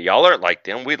 Wait a minute, y'all aren't like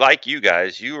them. We like you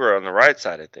guys. You are on the right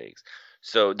side of things.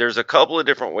 So there's a couple of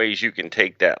different ways you can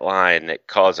take that line that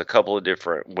cause a couple of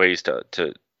different ways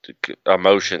to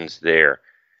emotions there.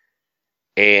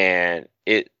 And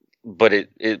it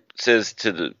says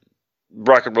to the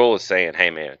Rock and Roll is saying,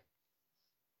 hey man,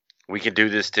 we can do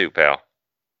this too, pal.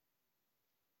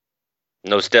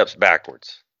 No steps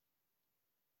backwards.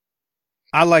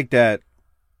 I like that,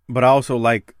 but I also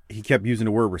like he kept using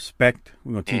the word respect.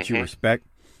 We're going to teach you respect.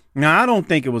 Now, I don't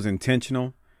think it was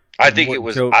intentional. I think it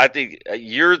was. I think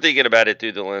you're thinking about it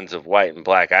through the lens of white and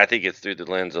black. I think it's through the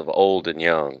lens of old and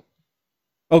young.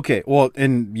 Okay, well,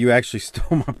 and you actually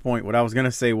stole my point. What I was going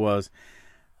to say was,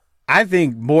 I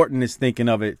think Morton is thinking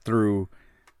of it through,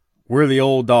 we're the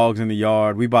old dogs in the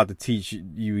yard. We about to teach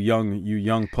you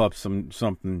young pups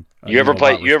something. You ever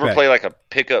play like a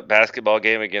pickup basketball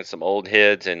game against some old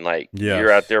heads, and like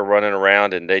you're out there running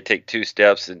around and they take two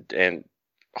steps and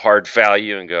hard foul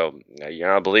you and go, you're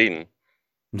not bleeding.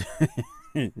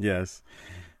 Yes.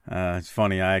 It's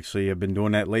funny. I actually have been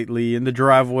doing that lately in the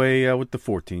driveway with the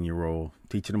 14-year-old,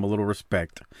 teaching them a little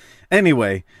respect.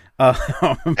 Anyway.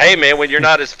 Hey, man, when you're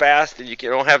not as fast and you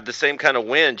don't have the same kind of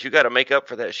wind, you got to make up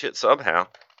for that shit somehow.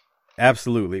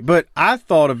 Absolutely. But I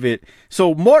thought of it.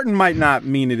 So Morton might not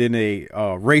mean it in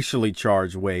a racially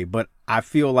charged way, but I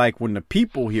feel like when the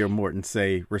people hear Morton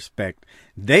say respect,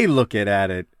 they look at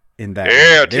it in that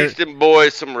way. Teach them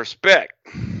boys some respect.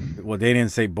 Well, they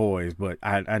didn't say boys, but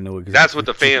I know exactly. That's what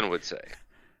the fan would say.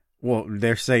 Well,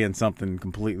 they're saying something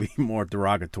completely more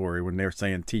derogatory when they're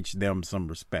saying teach them some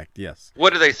respect. Yes.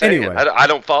 What do they say? Anyway, I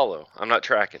don't follow. I'm not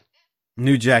tracking.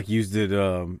 New Jack used it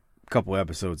a couple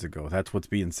episodes ago. That's what's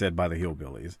being said by the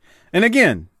hillbillies. And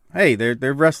again, hey,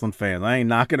 they're wrestling fans. I ain't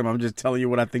knocking them. I'm just telling you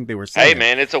what I think they were saying. Hey,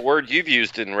 man, it's a word you've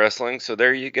used in wrestling, so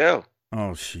there you go.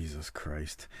 Oh, Jesus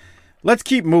Christ. Let's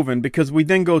keep moving because we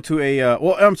then go to a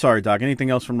well, I'm sorry, Doc.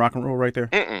 Anything else from Rock and Roll right there?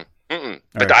 But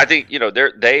right. I think,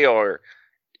 they are,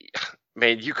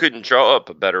 man, you couldn't draw up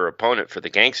a better opponent for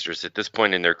the Gangsters at this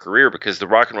point in their career because the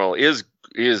Rock and Roll is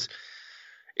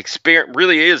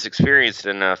experienced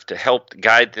enough to help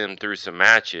guide them through some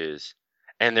matches,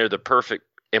 and they're the perfect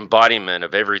embodiment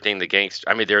of everything the Gangsters.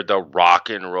 I mean, they're the Rock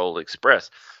and Roll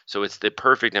Express, so it's the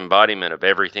perfect embodiment of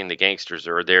everything the Gangsters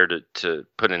are there to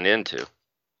put an end to.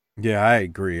 Yeah, I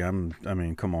agree. I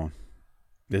mean, come on.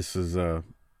 This is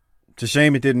it's a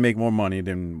shame it didn't make more money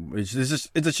than it's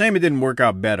a shame it didn't work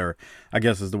out better, I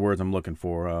guess is the words I'm looking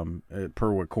for.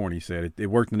 Per what Corny said. It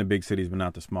worked in the big cities but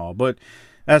not the small. But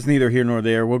that's neither here nor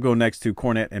there. We'll go next to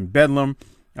Cornette and Bedlam.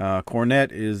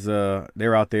 Cornette is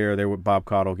they're out there. They're with Bob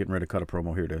Caudle getting ready to cut a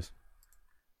promo. Here it is.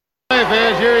 Hey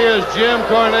fans, here he is, Jim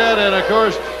Cornette, and of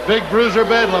course, Big Bruiser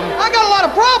Bedlam. I got a lot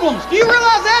of problems. Do you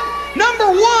realize that?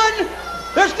 Number one,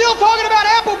 they're still talking about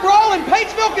Apple Brawl in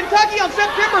Paintsville, Kentucky on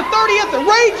September 30th. The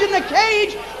Rage in the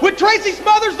Cage with Tracy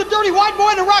Smothers, the Dirty White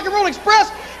Boy, and the Rock and Roll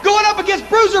Express going up against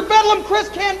Bruiser Bedlam, Chris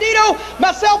Candido,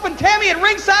 myself and Tammy at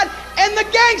ringside, and the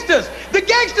Gangstas. The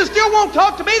Gangstas still won't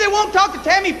talk to me. They won't talk to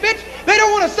Tammy Fytch. They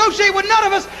don't want to associate with none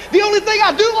of us. The only thing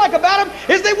I do like about them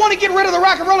is they want to get rid of the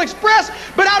Rock and Roll Express,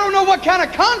 but I don't know what kind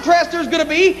of contrast there's going to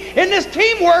be in this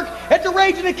teamwork at the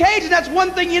Rage in the Cage, and that's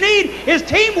one thing you need is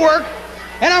teamwork,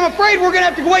 and I'm afraid we're going to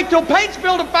have to wait till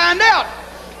Paintsville to find out.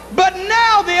 But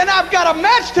now then, I've got a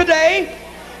match today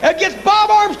against Bob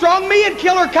Armstrong, me and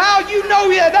Killer Kyle. You know,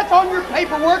 yeah, that's on your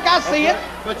paperwork. I see it.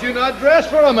 But you're not dressed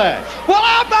for a match. Well,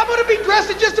 I'm going to be dressed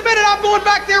in just a minute. I'm going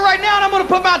back there right now, and I'm going to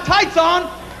put my tights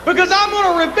on because I'm going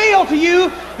to reveal to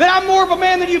you that I'm more of a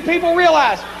man than you people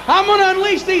realize. I'm going to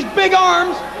unleash these big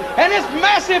arms and this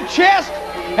massive chest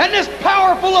and this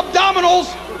powerful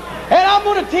abdominals, and I'm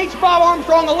going to teach Bob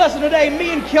Armstrong a lesson today.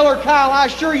 Me and Killer Kyle, I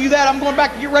assure you that. I'm going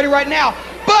back to get ready right now.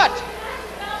 But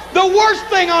the worst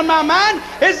thing on my mind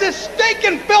is this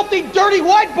stinking, filthy, dirty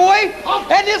white boy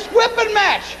and this whipping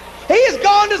match. He has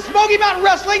gone to Smoky Mountain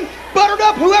Wrestling, buttered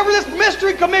up whoever this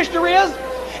mystery commissioner is,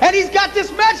 and he's got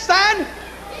this match signed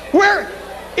where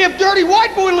if Dirty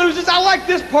White Boy loses, I like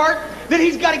this part, then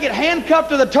he's got to get handcuffed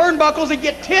to the turnbuckles and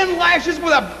get 10 lashes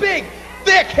with a big,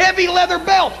 thick, heavy leather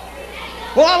belt.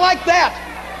 Well, I like that.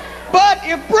 But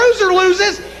if Bruiser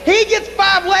loses, he gets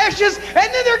 5 lashes, and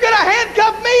then they're going to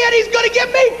handcuff me, and he's going to give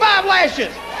me 5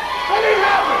 lashes. That ain't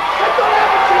happening. That's not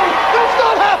happening, Jimmy. That's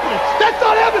not happening. That's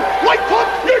not happening. White Punk,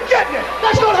 you're getting it.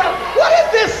 That's not happening. What is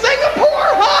this,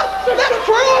 Singapore, huh? That's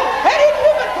true. Any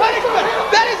human punishment.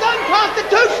 That is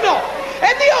unconstitutional.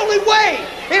 And the only way,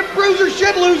 if Bruiser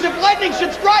should lose, if lightning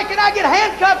should strike, and I get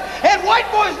handcuffed, and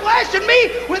White Boy's lashing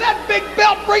me with that big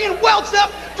belt, bringing welts up,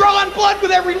 drawing blood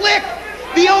with every lick,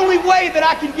 the only way that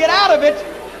I can get out of it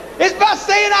is by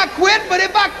saying I quit. But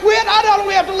if I quit, I not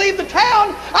only have to leave the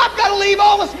town, I've got to leave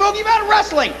all the Smoky Mountain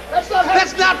Wrestling.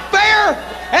 That's not fair,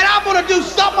 and I'm going to do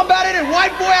something about it. And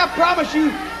White Boy, I promise you,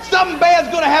 something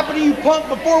bad's going to happen to you, punk,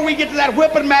 before we get to that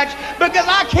whipping match, because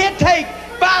I can't take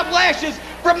 5 lashes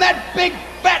from that big,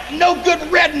 fat, no-good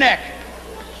redneck.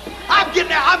 I'm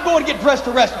going to get dressed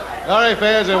to wrestle. All right,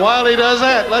 fans, and while he does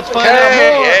that, let's find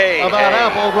out more about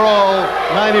Apple Brawl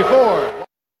 94.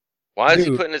 Why is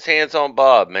he putting his hands on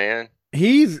Bob, man?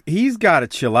 He's got to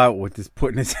chill out with this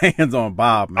putting his hands on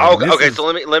Bob, man. Okay, so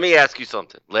let me ask you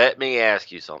something.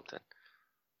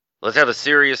 Let's have a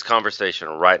serious conversation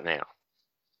right now.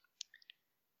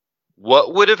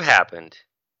 What would have happened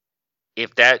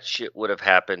if that shit would have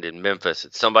happened in Memphis?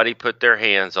 If somebody put their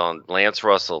hands on Lance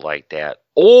Russell like that,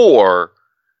 or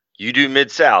you do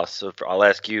Mid-South. So I'll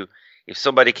ask you, if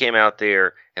somebody came out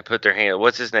there and put their hand,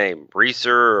 what's his name,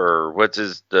 Reeser, or what's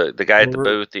the guy at the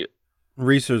booth?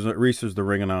 Reeser's the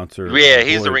ring announcer. Yeah,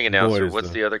 he's the ring announcer. What's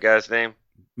the other guy's name?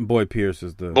 Boyd Pierce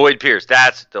is the. Boyd Pierce,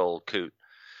 that's the old coot.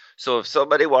 So if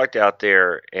somebody walked out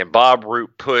there and Bob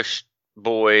Root pushed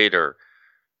Boyd, or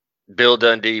Bill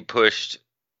Dundee pushed,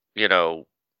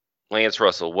 Lance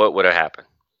Russell, what would have happened?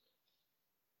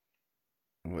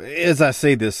 As I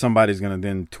say this, somebody's going to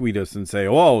then tweet us and say,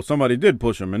 "Oh, somebody did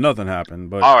push him and nothing happened."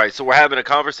 But all right, so we're having a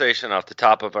conversation off the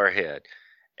top of our head.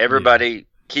 Everybody,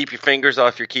 keep your fingers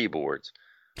off your keyboards.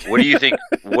 What do you think?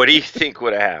 What do you think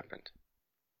would have happened?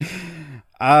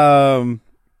 I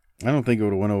don't think it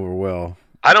would have went over well.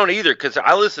 I don't either, because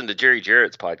I listen to Jerry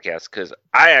Jarrett's podcast because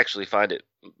I actually find it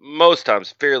most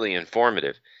times fairly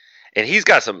informative, and he's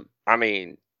got some. I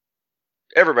mean,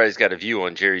 everybody's got a view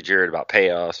on Jerry Jarrett about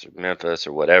payoffs or Memphis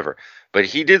or whatever, but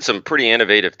he did some pretty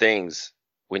innovative things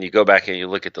when you go back and you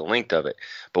look at the length of it.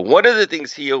 But one of the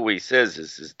things he always says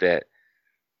is that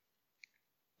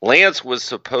Lance was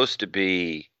supposed to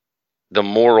be the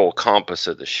moral compass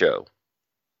of the show.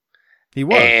 He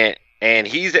was. And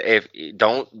he's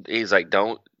like,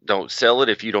 don't sell it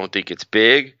if you don't think it's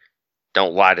big.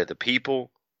 Don't lie to the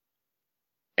people.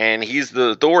 And he's the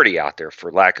authority out there,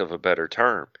 for lack of a better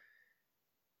term.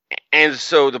 And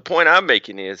so the point I'm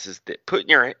making is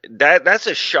that that's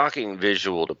a shocking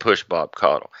visual to push Bob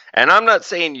Caudle. And I'm not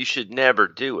saying you should never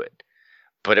do it,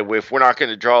 but if we're not going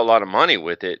to draw a lot of money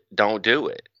with it, don't do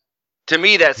it. To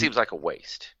me, that seems like a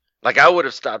waste. Like, I would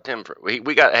have stopped him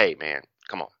hey man,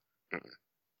 come on. Mm-mm.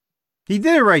 He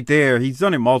did it right there. He's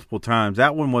done it multiple times.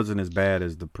 That one wasn't as bad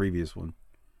as the previous one.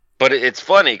 But it's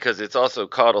funny because it's also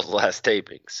Caudle's last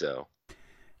taping, so.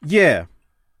 Yeah.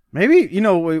 Maybe,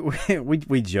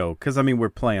 we joke, because, we're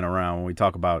playing around when we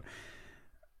talk about,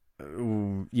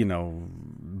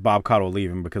 Bob Caudle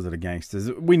leaving because of the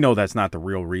Gangstas. We know that's not the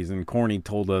real reason. Corny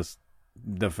told us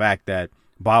the fact that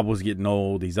Bob was getting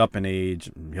old. He's up in age.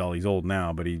 Hell, he's old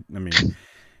now, but he's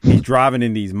driving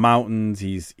in these mountains.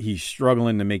 He's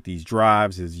struggling to make these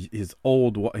drives.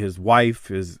 His wife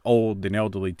is old and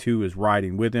elderly too, is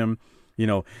riding with him.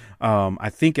 I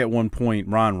think at one point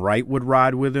Ron Wright would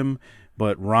ride with him,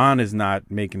 but Ron is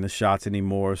not making the shots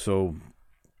anymore. So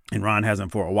and Ron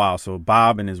hasn't for a while. So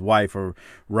Bob and his wife are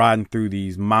riding through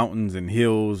these mountains and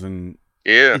hills, and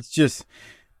it's just,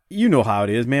 you know how it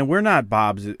is, man. We're not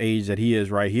Bob's age that he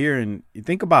is right here, and you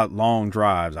think about long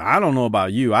drives. I don't know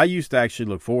about you. I used to actually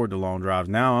look forward to long drives.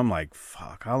 Now I'm like,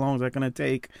 fuck, how long is that going to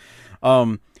take?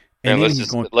 And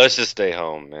let's just stay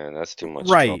home, man. That's too much.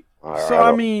 Right. So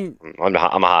I mean, I'm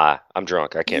high. I'm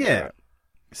drunk. I can't. Yeah.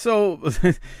 So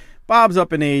Bob's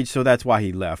up in age, so that's why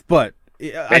he left. But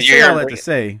I say all that to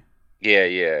say.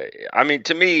 Yeah. I mean,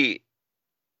 to me,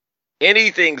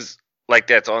 anything's like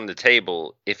that's on the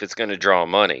table if it's going to draw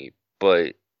money.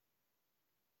 But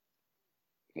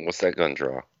what's that going to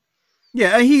draw?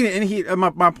 Yeah, he.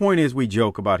 My point is, we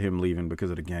joke about him leaving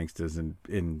because of the Gangstas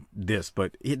and this,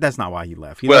 but that's not why he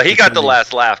left. He got the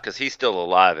last laugh because he's still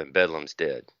alive and Bedlam's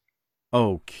dead.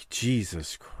 Oh,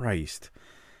 Jesus Christ.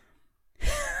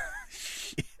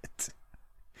 Shit.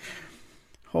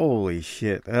 Holy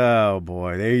shit. Oh,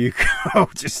 boy. There you go.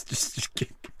 just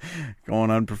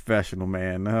going unprofessional,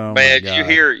 man. Oh, man, you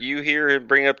hear him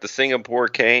bring up the Singapore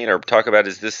cane or talk about,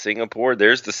 is this Singapore?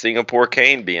 There's the Singapore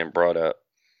cane being brought up.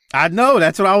 I know.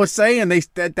 That's what I was saying.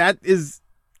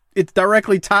 It's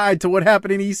directly tied to what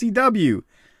happened in ECW.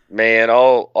 Man,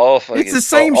 it's the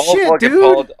same shit,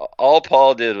 dude. All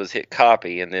Paul did was hit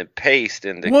copy and then paste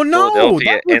into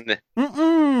Philadelphia.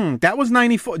 That was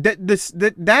 94.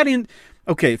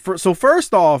 Okay, so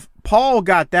first off, Paul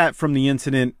got that from the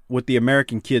incident with the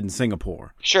American kid in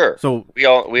Singapore. Sure. So we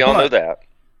all know that.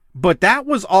 But that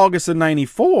was August of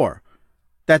 94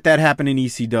 that happened in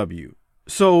ECW.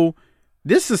 So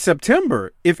this is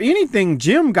September. If anything,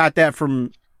 Jim got that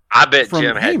from I bet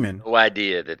Jim Heyman. Had no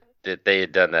idea that they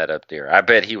had done that up there. I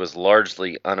bet he was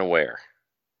largely unaware.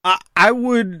 I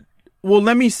would. Well,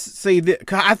 let me say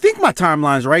that. I think my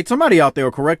timeline's right. Somebody out there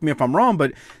will correct me if I'm wrong,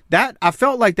 but I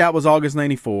felt like that was August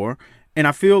 94, and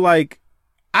I feel like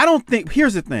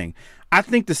here's the thing. I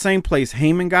think the same place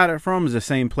Heyman got it from is the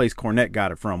same place Cornette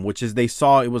got it from, which is they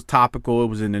saw it was topical, it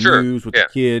was in the news with the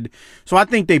kid. So I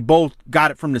think they both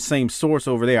got it from the same source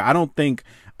over there. I don't think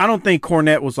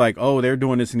Cornette was like, oh, they're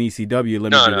doing this in ECW.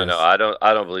 Let me do this. No.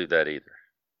 I don't believe that either.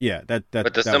 Yeah,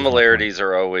 But the similarities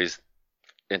are always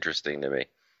interesting to me.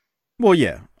 Well,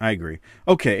 yeah, I agree.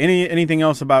 Okay, anything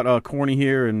else about Corny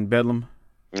here and Bedlam?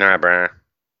 Nah, bruh.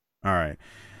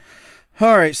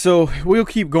 All right, so we'll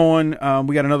keep going.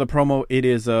 We got another promo. It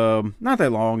is not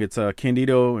that long. It's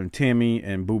Candido and Tammy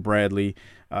and Boo Bradley.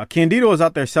 Candido is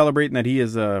out there celebrating that he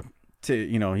is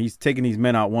he's taking these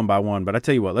men out one by one. But I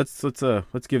tell you what, let's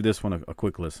give this one a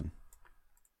quick listen.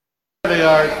 They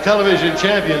are television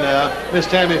champion now, Miss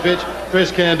Tammy Fytch,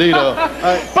 Chris Candido.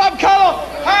 Bob Cottle,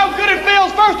 how good it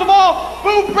feels. First of all,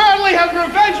 Boo Bradley has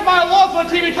revenged my loss on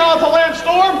TV title to Lance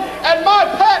Storm, and my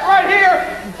pet right here,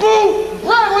 Boo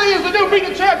Bradley is the new Beat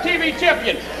the Champ TV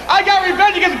champion. I got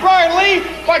revenge against Brian Lee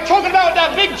by choking him out with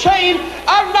that big chain.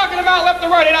 I'm knocking him out left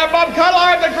and right. And I'm Bob Cottle.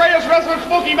 I'm the greatest wrestler in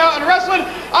Smoky Mountain Wrestling.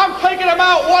 I'm taking him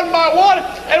out one by one.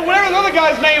 And whatever the other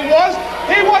guy's name was,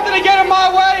 he wanted to get him my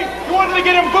way. He wanted to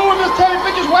get him Boo in this Tammy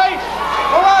Fytch's way.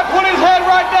 Well, I put his head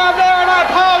right down there and I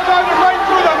power-drive him right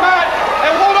through the mat.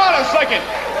 And hold on a second.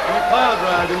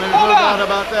 Hold on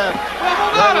about that. Well,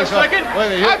 hold on a second.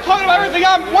 I'm talking about everything.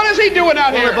 What is he doing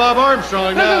out here? Billy Bob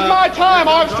Armstrong. This is my time,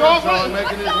 Armstrong.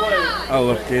 Making his way. I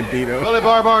love Candido. Billy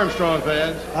Bob Armstrong,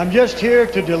 fans. I'm just here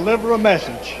to deliver a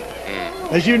message.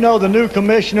 As you know, the new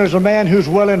commissioner is a man who's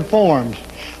well informed.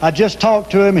 I just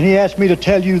talked to him and he asked me to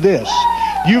tell you this.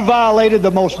 You violated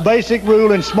the most basic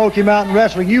rule in Smoky Mountain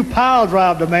Wrestling. You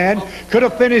pile-drived a man, could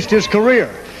have finished his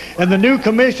career. And the new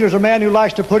commissioner is a man who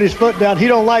likes to put his foot down. He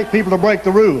don't like people to break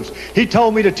the rules. He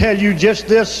told me to tell you just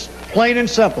this, plain and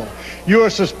simple. You are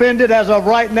suspended as of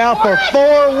right now for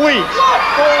 4 weeks. What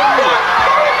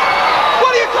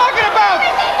are you talking about?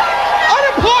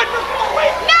 Unemployed for 4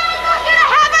 weeks? Now I'm not going to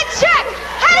have a check.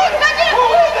 How do you expect me to Who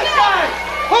is this guy?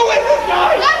 Who is this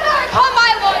guy? I'm going to call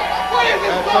my lawyer. What is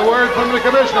this That's a word from the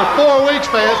commissioner. 4 weeks,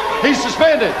 fans. He's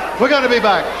suspended. We're going to be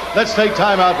back. Let's take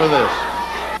time out for this.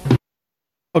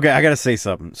 Okay, I got to say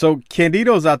something. So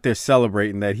Candido's out there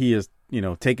celebrating that he is,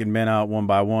 taking men out one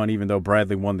by one, even though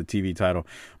Bradley won the TV title.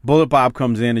 Bullet Bob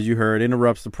comes in, as you heard,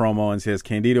 interrupts the promo and says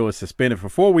Candido is suspended for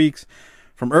 4 weeks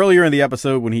from earlier in the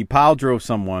episode when he pile drove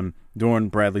someone during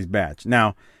Bradley's match.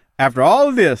 Now, after all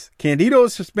of this, Candido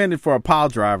is suspended for a pile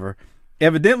driver.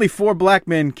 Evidently, 4 black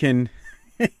men can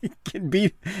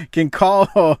call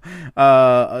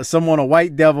someone a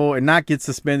white devil and not get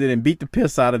suspended and beat the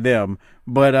piss out of them.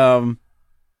 But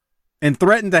and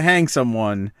threaten to hang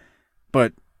someone,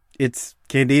 but it's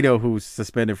Candido who's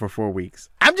suspended for 4 weeks.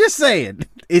 I'm just saying,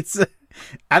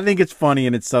 I think it's funny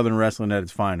and it's Southern wrestling at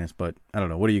its finest, but I don't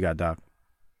know. What do you got, Doc?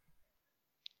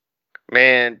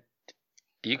 Man,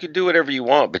 you can do whatever you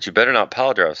want, but you better not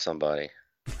pile drive somebody.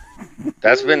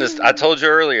 That's been I told you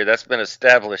earlier, that's been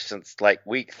established since like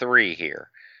week 3 here.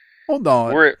 Hold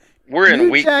on. We're in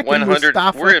week Jack and 100.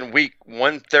 Mustafa- We're in week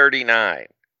 139.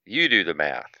 You do the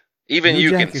math. Even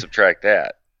you can subtract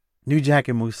that. New Jack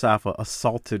and Mustafa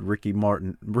assaulted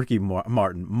Morton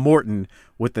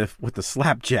with the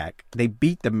slapjack. They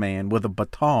beat the man with a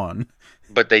baton.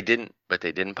 But they didn't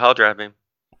pile drive him.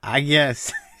 I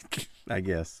guess.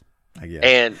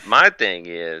 And my thing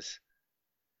is,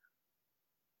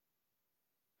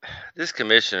 this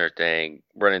commissioner thing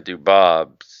running through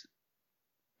Bob's,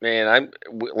 man,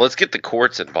 let's get the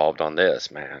courts involved on this,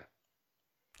 man.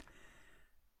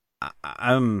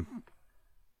 I'm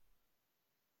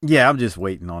just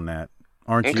waiting on that.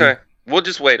 Aren't you? Okay. We'll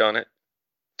just wait on it.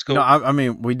 It's cool. No, I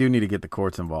mean, we do need to get the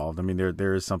courts involved. I mean,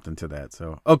 there is something to that.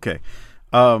 So, okay.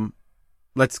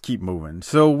 Let's keep moving.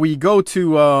 So we go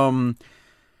to, well,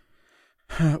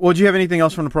 do you have anything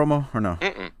else from the promo or no?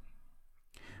 Mm-mm.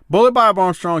 Bullet Bob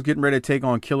Armstrong's getting ready to take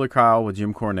on Killer Kyle with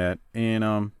Jim Cornette.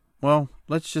 And, well,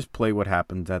 let's just play what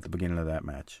happens at the beginning of that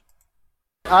match.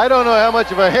 I don't know how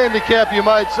much of a handicap you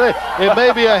might say. It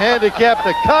may be a handicap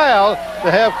to Kyle to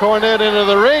have Cornette into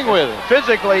the ring with him.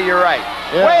 Physically, you're right.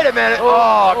 Yeah. Wait a minute.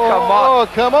 Oh, come on. Oh,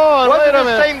 come on. Wasn't Wait a the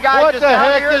minute. same guy what just the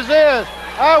out heck here? is this?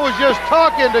 I was just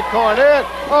talking to Cornette.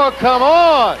 Oh, come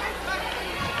on.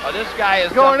 Oh, this guy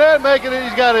is... Cornette making it.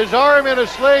 He's got his arm in a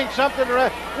sling, something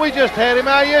around. We just had him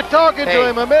out here talking to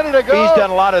him a minute ago. He's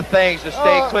done a lot of things to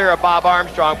stay clear of Bob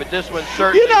Armstrong, but this one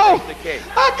certainly takes the case.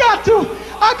 I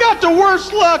got the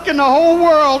worst luck in the whole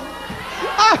world.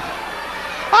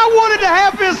 I wanted to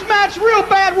have this match real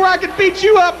bad where I could beat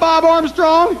you up, Bob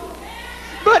Armstrong.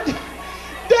 But,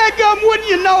 dadgum, wouldn't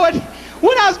you know it,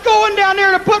 when I was going down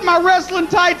there to put my wrestling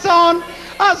tights on,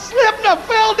 I slipped and I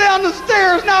fell down the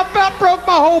stairs and I about broke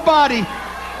my whole body.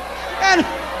 And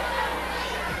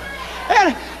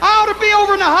I ought to be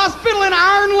over in the hospital in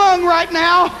iron lung right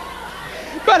now.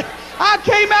 But I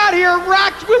came out here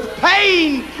racked with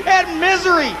pain and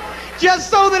misery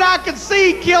just so that I could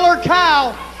see Killer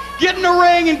Kyle get in the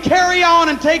ring and carry on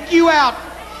and take you out.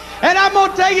 And I'm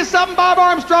going to tell you something, Bob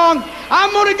Armstrong.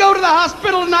 I'm going to go to the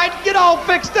hospital tonight and get all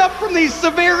fixed up from these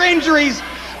severe injuries.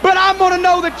 But I'm going to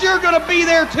know that you're going to be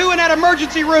there, too, in that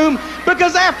emergency room,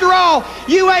 because, after all,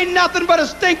 you ain't nothing but a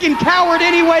stinking coward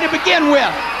anyway to begin with.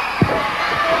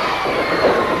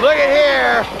 Look at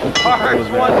here. Parks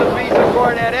wants a piece of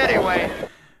Cornette anyway.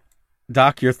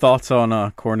 Doc, your thoughts on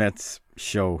Cornette's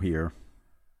show here?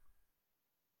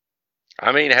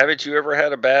 I mean, haven't you ever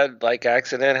had a bad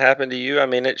accident happen to you? I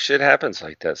mean, shit happens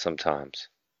like that sometimes.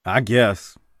 I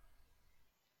guess.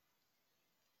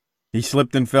 He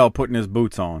slipped and fell putting his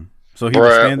boots on. So he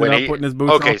was standing up putting his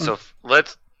boots on? Okay, so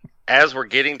as we're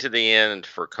getting to the end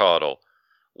for Caudle,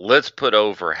 let's put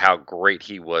over how great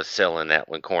he was selling that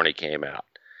when Corny came out.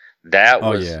 That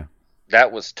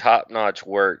was top-notch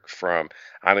work from,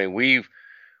 I mean, we've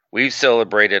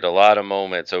celebrated a lot of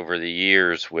moments over the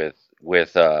years with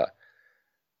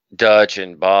Dutch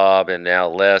and Bob and now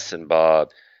Les and Bob,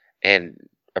 and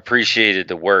appreciated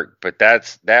the work, but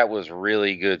that was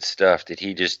really good stuff that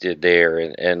he just did there,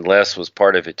 and Les was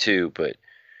part of it too. But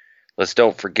let's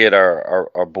don't forget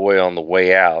our boy on the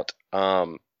way out.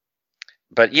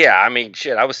 But yeah, I mean,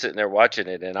 shit, I was sitting there watching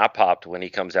it and I popped when he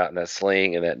comes out in that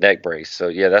sling and that neck brace. So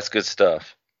yeah, that's good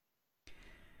stuff.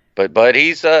 But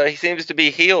he seems to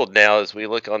be healed now as we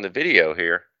look on the video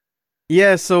here.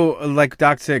 Yeah, so like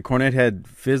Doc said, Cornette had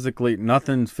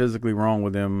nothing physically wrong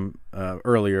with him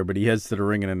earlier, but he heads to the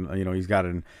ring and he's got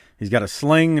a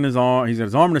sling in his arm. He's got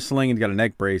his arm in a sling and he's got a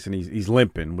neck brace and he's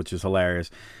limping, which is hilarious.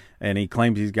 And he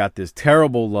claims he's got this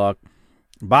terrible luck.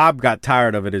 Bob got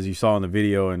tired of it, as you saw in the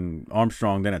video, and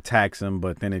Armstrong then attacks him,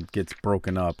 but then it gets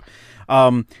broken up.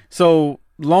 So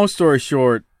long story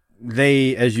short,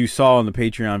 as you saw in the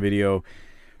Patreon video,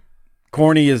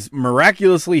 Corny is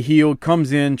miraculously healed,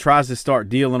 comes in, tries to start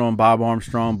dealing on Bob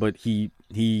Armstrong, but he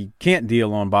can't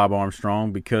deal on Bob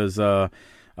Armstrong because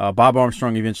Bob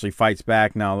Armstrong eventually fights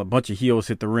back. Now a bunch of heels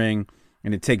hit the ring,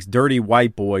 and it takes Dirty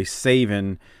White Boy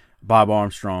saving Bob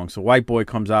Armstrong. So White Boy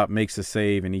comes out, makes a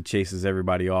save, and he chases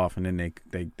everybody off, and then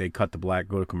they cut the black,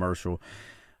 go to commercial.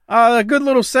 A good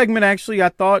little segment, actually, I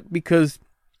thought, because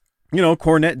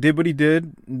Cornette did what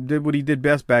he did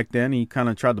best back then. He kind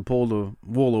of tried to pull the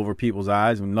wool over people's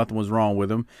eyes when nothing was wrong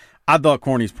with him. I thought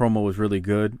Corny's promo was really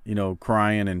good,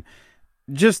 crying, and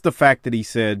just the fact that he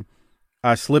said,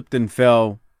 I slipped and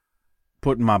fell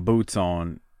putting my boots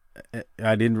on.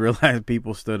 I didn't realize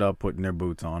people stood up putting their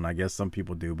boots on. I guess some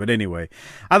people do. But anyway,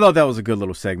 I thought that was a good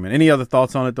little segment. Any other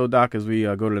thoughts on it, though, Doc, as we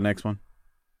go to the next one?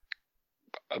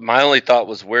 My only thought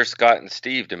was where's Scott and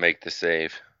Steve to make the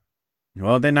save?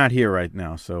 Well, they're not here right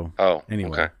now, so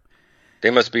anyway. Okay.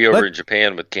 They must be over in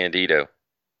Japan with Candido.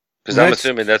 Because I'm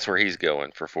assuming that's where he's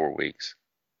going for 4 weeks.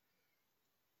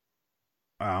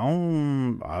 I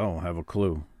don't have a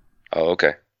clue. Oh,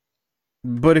 okay.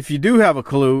 But if you do have a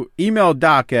clue, email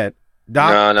Doc at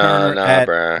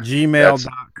gmail.com.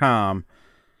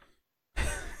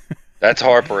 That's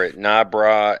Harper at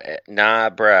nabra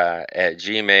at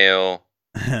gmail.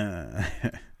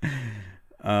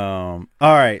 All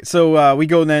right, so we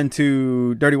go then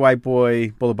to Dirty White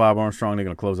Boy, Bullet Bob Armstrong. They're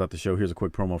going to close out the show. Here's a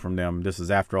quick promo from them. This is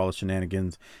after all the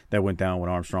shenanigans that went down with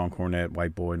Armstrong, Cornette,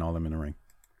 White Boy, and all them in the ring.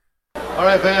 All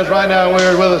right, fans, right now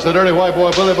we're with us, the Dirty White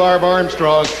Boy, Bullet Bob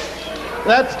Armstrong.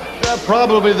 That's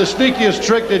probably the sneakiest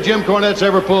trick that Jim Cornette's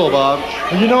ever pulled, Bob.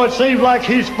 You know, it seems like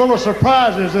he's full of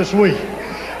surprises this week.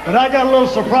 But I got a little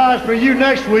surprise for you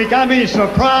next week. I mean,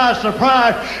 surprise,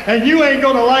 surprise. And you ain't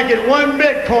going to like it one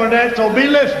bit, Cornette, so be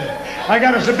listening. I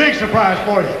got us a big surprise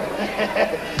for you.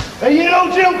 Hey, you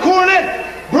know, Jim Cornette,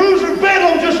 Bruiser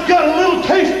Benton just got a little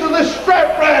taste of this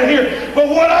strap right here. But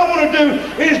what I want to do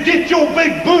is get your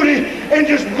big booty and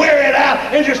just wear it out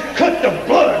and just cut the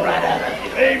blood right out of it.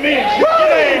 Amen.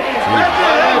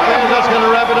 That's going to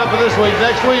wrap it up for this week.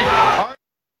 Next week.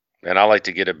 And I like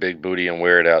to get a big booty and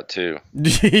wear it out too.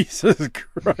 Jesus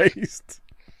Christ.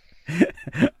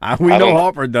 We know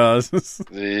Harper does.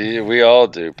 We all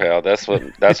do, pal. That's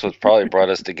what's probably brought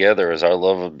us together is our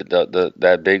love of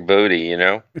that big booty, you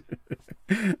know?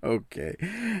 Okay.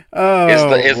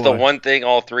 It's the one thing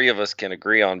all three of us can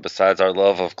agree on besides our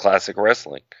love of classic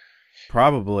wrestling.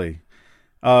 Probably.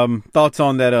 Thoughts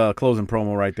on that closing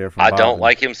promo right there from I Bob? don't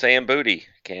like him saying booty.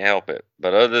 Can't help it.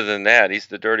 But other than that, he's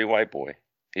the dirty white boy.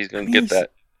 He's going to get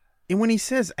that. And when he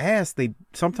says ass,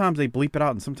 sometimes they bleep it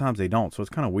out and sometimes they don't. So it's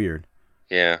kind of weird.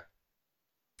 Yeah.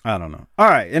 I don't know. All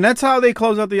right. And that's how they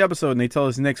close out the episode. And they tell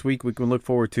us next week we can look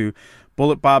forward to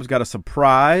Bullet Bob's got a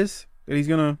surprise that he's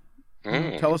going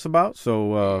to tell us about.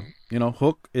 So,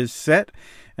 Hook is set.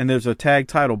 And there's a tag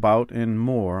title bout and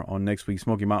more on next week's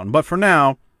Smoky Mountain. But for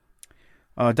now,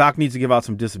 Doc needs to give out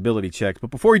some disability checks.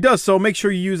 But before he does so, make sure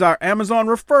you use our Amazon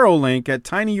referral link at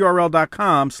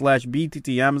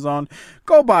tinyurl.com/bttamazon.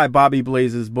 Go buy Bobby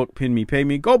Blaze's book, Pin Me, Pay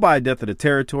Me. Go buy Death of the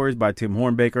Territories by Tim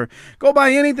Hornbaker. Go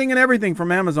buy anything and everything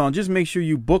from Amazon. Just make sure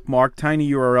you bookmark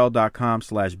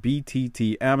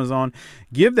tinyurl.com/bttamazon.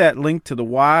 Give that link to the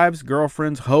wives,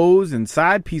 girlfriends, hoes, and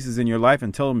side pieces in your life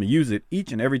and tell them to use it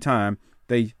each and every time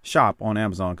they shop on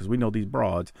Amazon, because we know these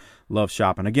broads love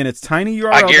shopping. Again, it's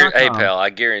tinyurl.com. Hey, pal, I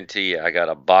guarantee you, I got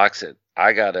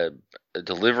a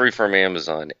delivery from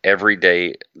Amazon every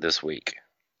day this week.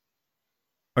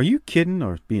 Are you kidding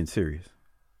or being serious?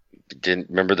 Didn't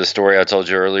remember the story I told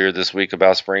you earlier this week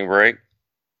about spring break?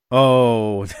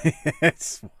 Oh,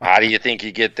 how do you think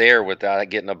you get there without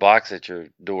getting a box at your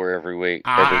door every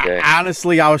day?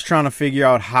 Honestly, I was trying to figure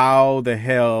out how the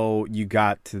hell you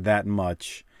got to that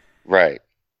much. Right.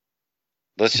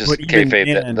 Let's just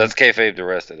kayfabe that. Let's kayfabe the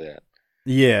rest of that.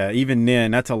 Yeah, even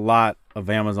then, that's a lot of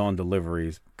Amazon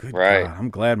deliveries. Good God, I'm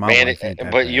glad my wife ain't that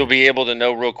but bad. You'll be able to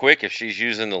know real quick if she's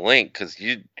using the link, because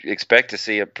you expect to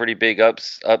see a pretty big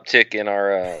uptick in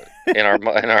our in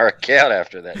our account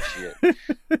after that shit.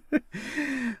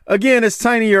 Again, it's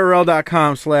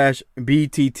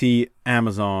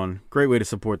tinyurl.com/bttamazon. Great way to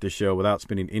support this show without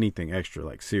spending anything extra.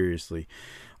 Like seriously.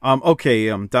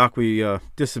 Okay, Doc, we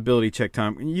disability check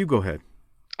time. You go ahead.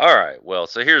 All right. Well,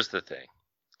 so here's the thing.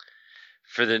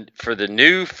 For the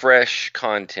new fresh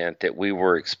content that we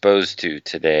were exposed to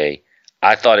today,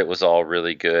 I thought it was all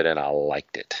really good and I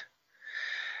liked it.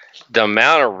 The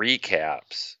amount of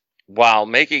recaps, while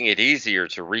making it easier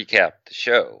to recap the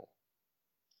show,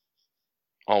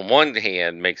 on one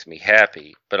hand makes me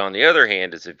happy, but on the other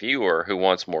hand, as a viewer who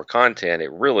wants more content,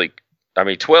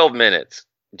 12 minutes,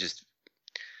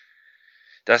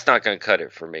 that's not going to cut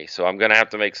it for me. So I'm going to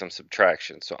have to make some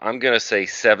subtraction. So I'm going to say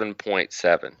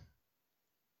 7.7.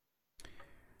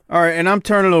 All right, and I'm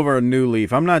turning over a new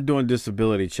leaf. I'm not doing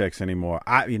disability checks anymore.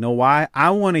 You know why?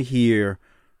 I want to hear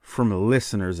from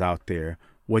listeners out there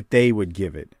what they would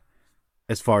give it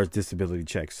as far as disability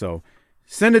checks. So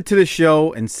send it to the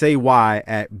show and say why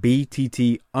at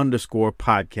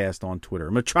BTT_podcast on Twitter.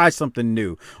 I'm going to try something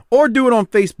new. Or do it on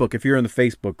Facebook if you're in the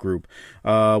Facebook group,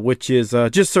 which is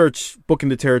just search Booking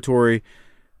the Territory,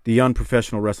 the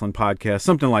Unprofessional Wrestling Podcast,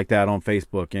 something like that on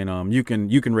Facebook. And you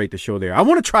can rate the show there. I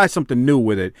want to try something new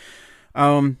with it.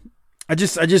 I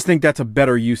just think that's a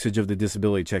better usage of the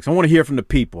disability checks. I want to hear from the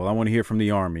people. I want to hear from the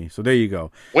Army. So there you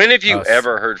go. When have you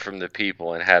ever heard from the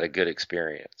people and had a good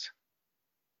experience?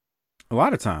 A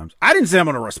lot of times. I didn't say I'm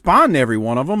going to respond to every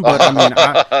one of them, but I mean,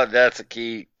 that's a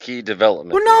key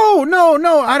development. Well,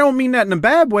 no. I don't mean that in a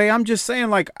bad way. I'm just saying,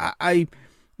 like, I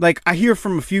hear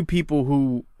from a few people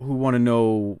who want to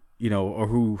know, you know, or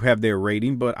who have their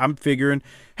rating, but I'm figuring,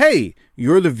 hey,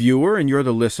 you're the viewer and you're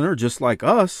the listener, just like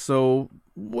us. So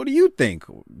what do you think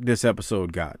this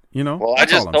episode got? You know, well, I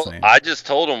just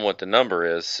told them what the number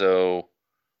is. So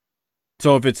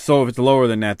if it's lower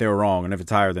than that, they're wrong, and if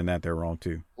it's higher than that, they're wrong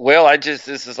too. Well, this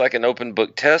is like an open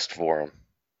book test for them.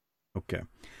 Okay.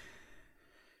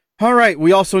 All right.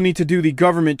 We also need to do the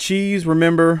government cheese.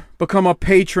 Remember, become a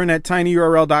patron at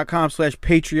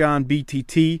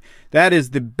tinyurl.com/PatreonBTT. That is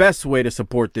the best way to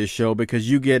support this show because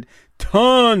you get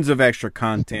tons of extra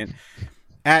content.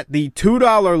 At the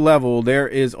 $2 level, there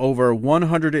is over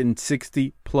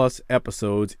 160 plus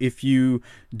episodes. If you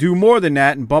do more than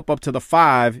that and bump up to the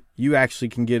 $5, you actually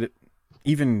can get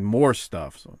even more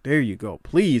stuff. So there you go.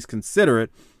 Please consider it.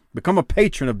 Become a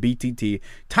patron of BTT.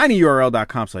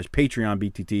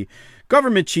 tinyurl.com/PatreonBTT.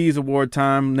 Government Cheese Award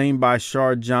time, named by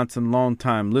Shard Johnson,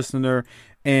 longtime listener.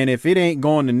 And if it ain't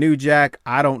going to New Jack,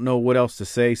 I don't know what else to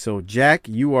say. So, Jack,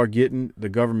 you are getting the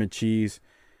government cheese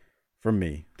from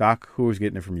me. Doc, who is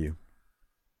getting it from you?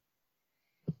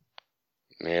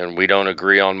 Man, we don't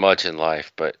agree on much in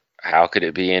life, but how could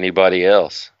it be anybody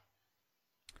else?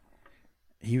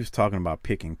 He was talking about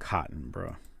picking cotton,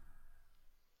 bro.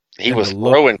 He was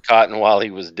throwing cotton while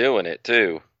he was doing it,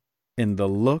 too. And the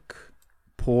look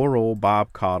poor old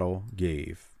Bob Caudle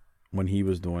gave when he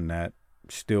was doing that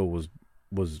still was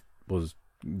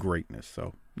greatness.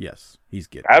 So, yes, he's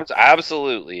getting it.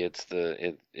 Absolutely. It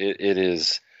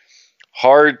is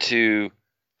hard to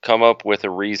come up with a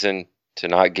reason to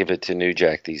not give it to New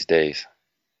Jack these days.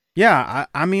 Yeah,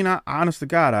 I mean, honest to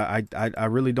God, I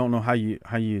really don't know how you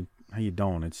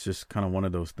don't. It's just kind of one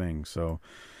of those things. So,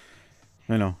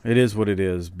 you know, it is what it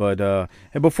is. But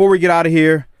and before we get out of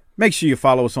here, make sure you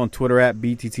follow us on Twitter at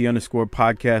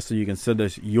BTT_podcast so you can send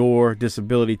us your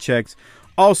disability checks.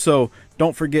 Also,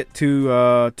 don't forget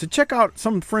to check out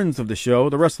some friends of the show,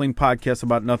 the Wrestling Podcast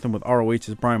About Nothing with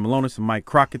ROH's Brian Malonis and Mike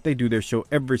Crockett. They do their show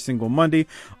every single Monday.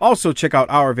 Also, check out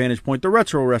Our Vantage Point, the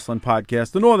Retro Wrestling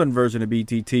Podcast, the northern version of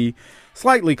BTT,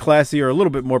 slightly classier, a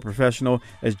little bit more professional,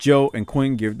 as Joe and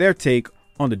Quinn give their take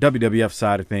on the WWF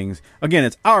side of things. Again,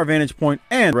 it's Our Vantage Point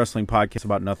and Wrestling Podcast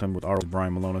About Nothing with ROH's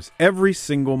Brian Malonis every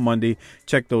single Monday.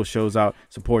 Check those shows out.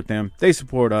 Support them. They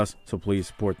support us, so please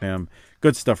support them.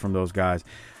 Good stuff from those guys.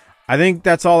 I think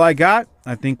that's all I got.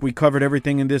 I think we covered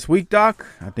everything in this week, Doc.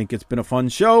 I think it's been a fun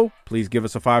show. Please give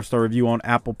us a 5-star review on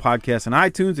Apple Podcasts and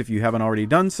iTunes if you haven't already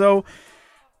done so.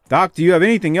 Doc, do you have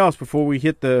anything else before we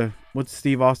hit the, what's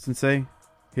Steve Austin say?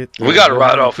 We got to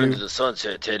ride off into the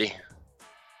sunset, Teddy.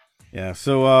 Yeah,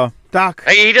 so, Doc.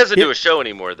 Hey, he doesn't do a show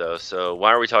anymore, though, so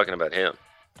why are we talking about him?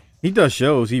 He does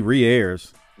shows. He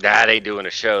re-airs. That ain't doing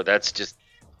a show. That's just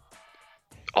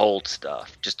old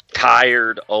stuff. Just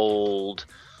tired, old,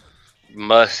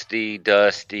 musty,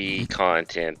 dusty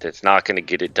content that's not going to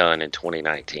get it done in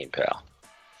 2019, pal.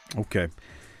 Okay.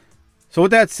 So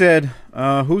with that said,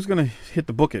 who's going to hit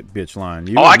the book it bitch line?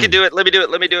 You I can do it. Let me do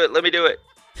it.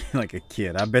 Like a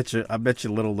kid. I bet you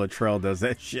little Latrell does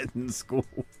that shit in school.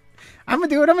 I'm going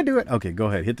to do it. Okay, go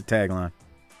ahead. Hit the tagline.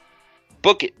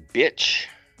 Book it, bitch.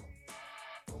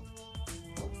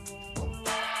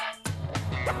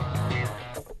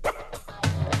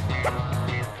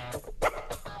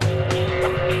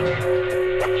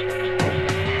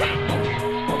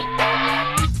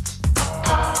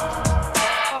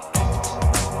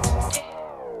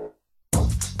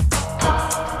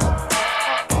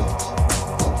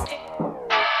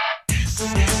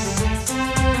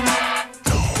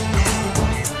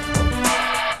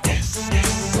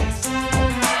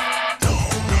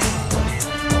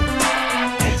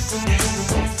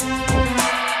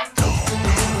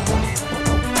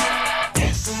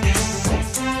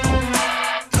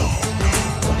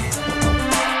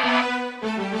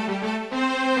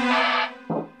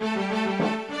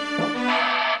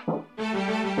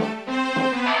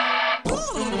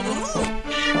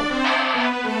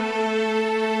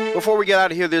 Before we get out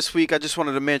of here this week, I just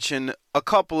wanted to mention a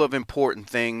couple of important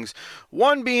things.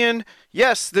 One being,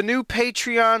 yes, the new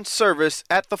Patreon service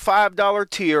at the $5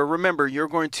 tier. Remember, you're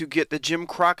going to get the Jim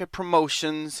Crockett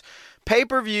Promotions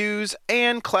pay-per-views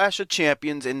and Clash of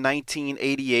Champions in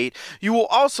 1988. You will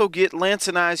also get Lance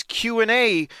and I's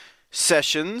Q&A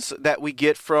sessions that we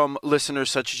get from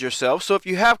listeners such as yourself. So if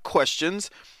you have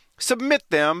questions, submit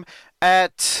them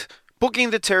at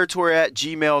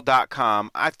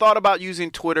bookingtheterritory@gmail.com. I thought about using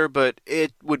Twitter, but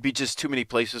it would be just too many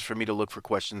places for me to look for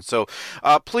questions. So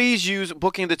please use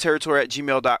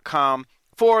bookingtheterritory@gmail.com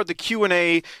for the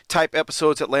Q&A type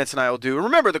episodes that Lance and I will do. And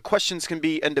remember, the questions can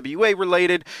be NWA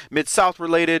related, Mid-South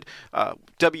related,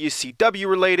 WCW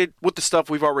related, with the stuff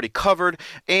we've already covered.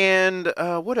 And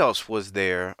what else was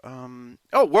there?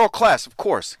 World Class, of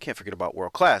course. Can't forget about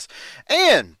World Class.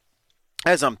 And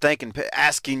as I'm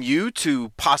asking you to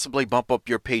possibly bump up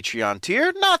your Patreon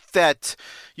tier, not that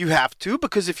you have to,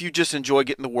 because if you just enjoy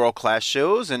getting the world-class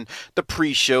shows and the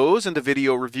pre-shows and the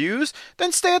video reviews,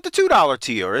 then stay at the $2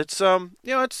 tier. It's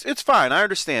it's fine. I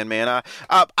understand, man.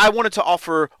 I wanted to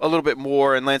offer a little bit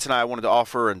more, and Lance and I wanted to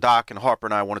offer, and Doc and Harper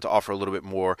and I wanted to offer a little bit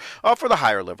more for the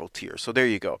higher level tier. So there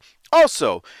you go.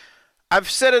 Also, I've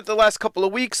said it the last couple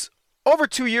of weeks. Over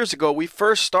 2 years ago, we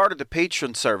first started the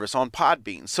Patreon service on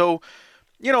Podbean. So,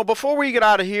 before we get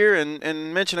out of here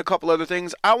and mention a couple other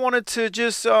things, I wanted to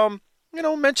just,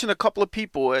 mention a couple of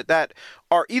people that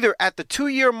are either at the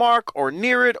 2-year mark or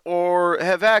near it, or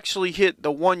have actually hit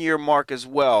the 1-year mark as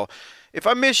well. If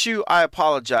I miss you, I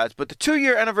apologize, but the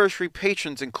 2-year anniversary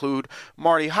patrons include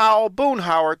Marty Howell, Boone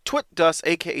Howard, Twit Dust,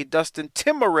 a.k.a. Dustin,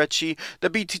 Tim Morecci, the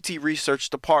BTT Research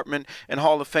Department and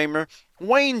Hall of Famer,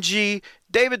 Wayne G.,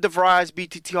 David DeVries,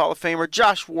 BTT Hall of Famer,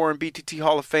 Josh Warren, BTT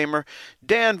Hall of Famer,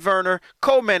 Dan Verner,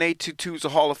 Coleman 822 is a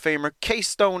Hall of Famer,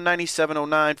 K-Stone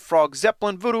 9709, Frog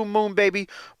Zeppelin, Voodoo Moon Baby,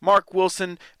 Mark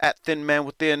Wilson at Thin Man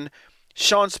Within,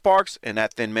 Sean Sparks, and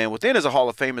at Thin Man Within is a Hall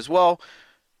of Fame as well.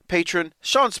 Patron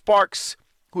Sean Sparks,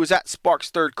 who is at Sparks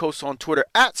Third Coast on Twitter,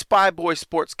 at Spyboy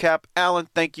Sports Cap. Alan,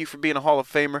 thank you for being a Hall of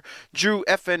Famer. Drew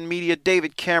FN Media,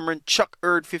 David Cameron, Chuck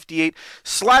Erd 58,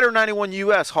 Slider 91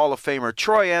 US Hall of Famer,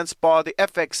 Troy Anspaugh, the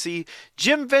FXC,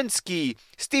 Jim Vinsky,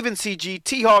 Steven CG,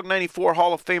 T-Hog 94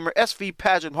 Hall of Famer, SV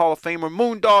Pageant Hall of Famer,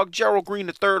 Moondog, Gerald Green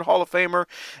III Hall of Famer.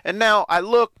 And now I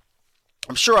look,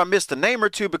 I'm sure I missed a name or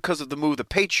two because of the move to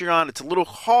Patreon. It's a little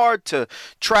hard to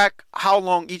track how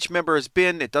long each member has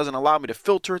been. It doesn't allow me to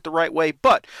filter it the right way.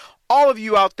 But all of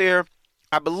you out there,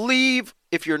 I believe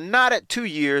if you're not at 2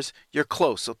 years, you're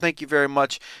close. So thank you very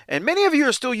much. And many of you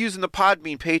are still using the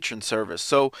Podbean Patron service.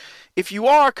 So if you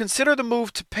are, consider the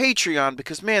move to Patreon,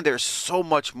 because, man, there's so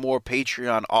much more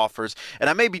Patreon offers. And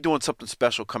I may be doing something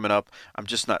special coming up. I'm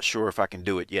just not sure if I can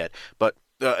do it yet. But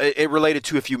it related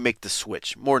to if you make the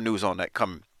switch. More news on that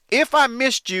coming. If I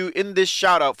missed you in this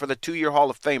shout out for the 2-year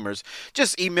Hall of Famers,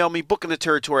 just email me,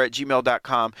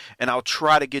 bookingtheterritory@gmail.com, and I'll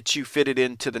try to get you fitted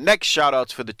into the next shout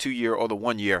outs for the 2-year or the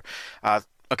 1 year.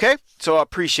 Okay? So I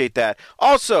appreciate that.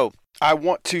 Also, I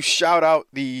want to shout out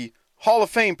the Hall of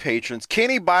Fame patrons: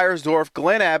 Kenny Byersdorf,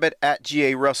 Glenn Abbott at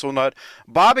GA WrestleNut,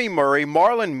 Bobby Murray,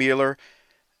 Marlon Mueller,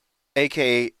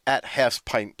 a.k.a. at Hef's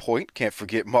Pint Point. Can't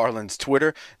forget Marlon's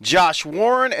Twitter. Josh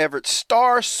Warren, Everett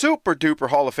Starr, Super Duper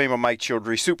Hall of Famer Mike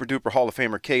Childry, Super Duper Hall of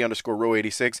Famer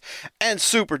K_Row86, and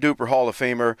Super Duper Hall of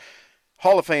Famer,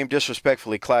 Hall of Fame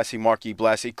Disrespectfully Classy Mark E.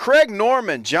 Blassie, Craig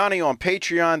Norman, Johnny on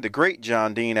Patreon, the great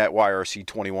John Dean at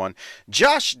YRC21,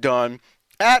 Josh Dunn,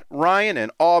 at Ryan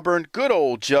and Auburn, good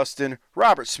old Justin,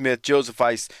 Robert Smith, Joseph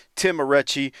Ice, Tim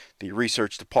Morecci, the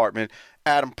Research Department,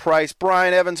 Adam Price,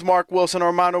 Brian Evans, Mark Wilson,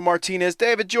 Armando Martinez,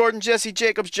 David Jordan, Jesse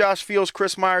Jacobs, Josh Fields,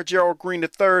 Chris Meyer, Gerald Green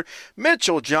III,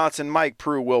 Mitchell Johnson, Mike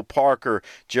Prue, Will Parker,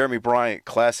 Jeremy Bryant,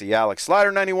 Classy Alex,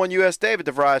 Slider 91 US, David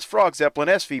DeVries, Frog Zeppelin,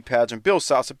 SV Pageant, Bill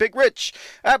Salsa, Big Rich,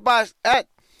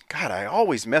 God, I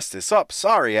always mess this up.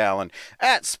 Sorry, Alan.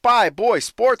 At Spy Boy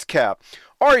Sports Cap,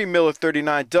 Ari Miller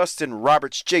 39, Dustin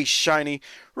Roberts, Jay Shiny,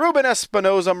 Ruben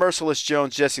Espinoza, Merciless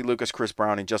Jones, Jesse Lucas, Chris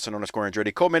Browning, Justin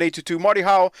 _Andretti, Coleman 822, Marty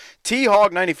Howell,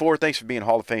 T-Hog 94. Thanks for being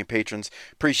Hall of Fame patrons.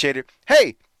 Appreciate it.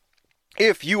 Hey,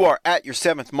 if you are at your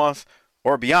 7th month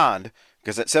or beyond,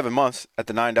 because at 7 months at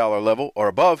the $9 level or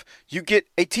above, you get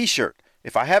a t-shirt.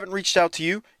 If I haven't reached out to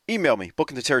you, email me,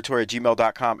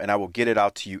 bookingtheterritory@gmail.com, and I will get it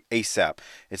out to you ASAP.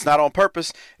 It's not on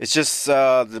purpose. It's just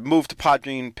the move to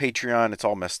Podbean, Patreon, it's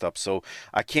all messed up. So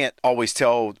I can't always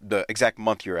tell the exact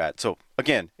month you're at. So,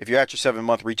 again, if you're at your 7th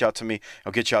month, reach out to me.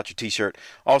 I'll get you out your t-shirt.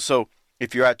 Also,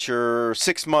 if you're at your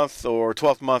 6th month or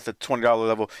 12th month at the $20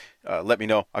 level, let me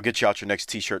know. I'll get you out your next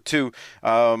t-shirt, too.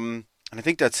 And I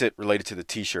think that's it related to the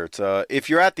t-shirts. If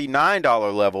you're at the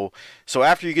 $9 level, so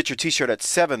after you get your t-shirt at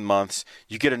 7 months,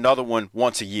 you get another one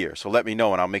once a year. So let me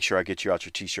know, and I'll make sure I get you out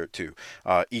your t-shirt too,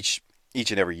 each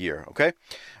and every year, okay?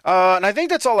 And I think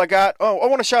that's all I got. Oh, I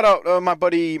want to shout out my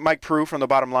buddy Mike Prue from the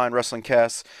Bottom Line Wrestling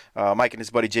Cast. Mike and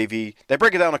his buddy JV. They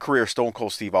break it down a career of Stone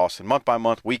Cold Steve Austin, month by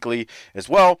month, weekly as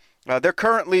well. They're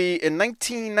currently in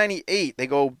 1998. They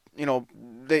go,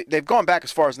 they've gone back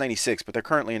as far as 96, but they're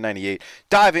currently in 98.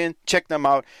 Dive in, check them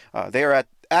out. They are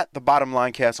at the Bottom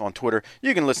Line Cast on Twitter.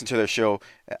 You can listen to their show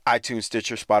at iTunes,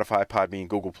 Stitcher, Spotify, Podbean,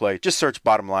 Google Play. Just search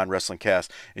Bottom Line Wrestling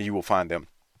Cast, and you will find them.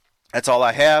 That's all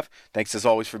I have. Thanks as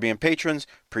always for being patrons.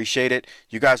 Appreciate it.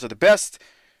 You guys are the best.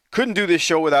 Couldn't do this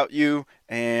show without you.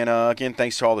 And again,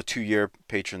 thanks to all the 2-year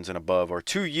patrons and above, or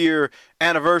 2-year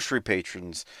anniversary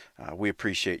patrons. We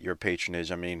appreciate your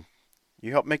patronage. I mean,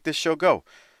 you help make this show go.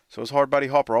 So as Hardbody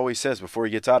Hopper always says before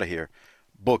he gets out of here,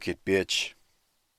 book it, bitch.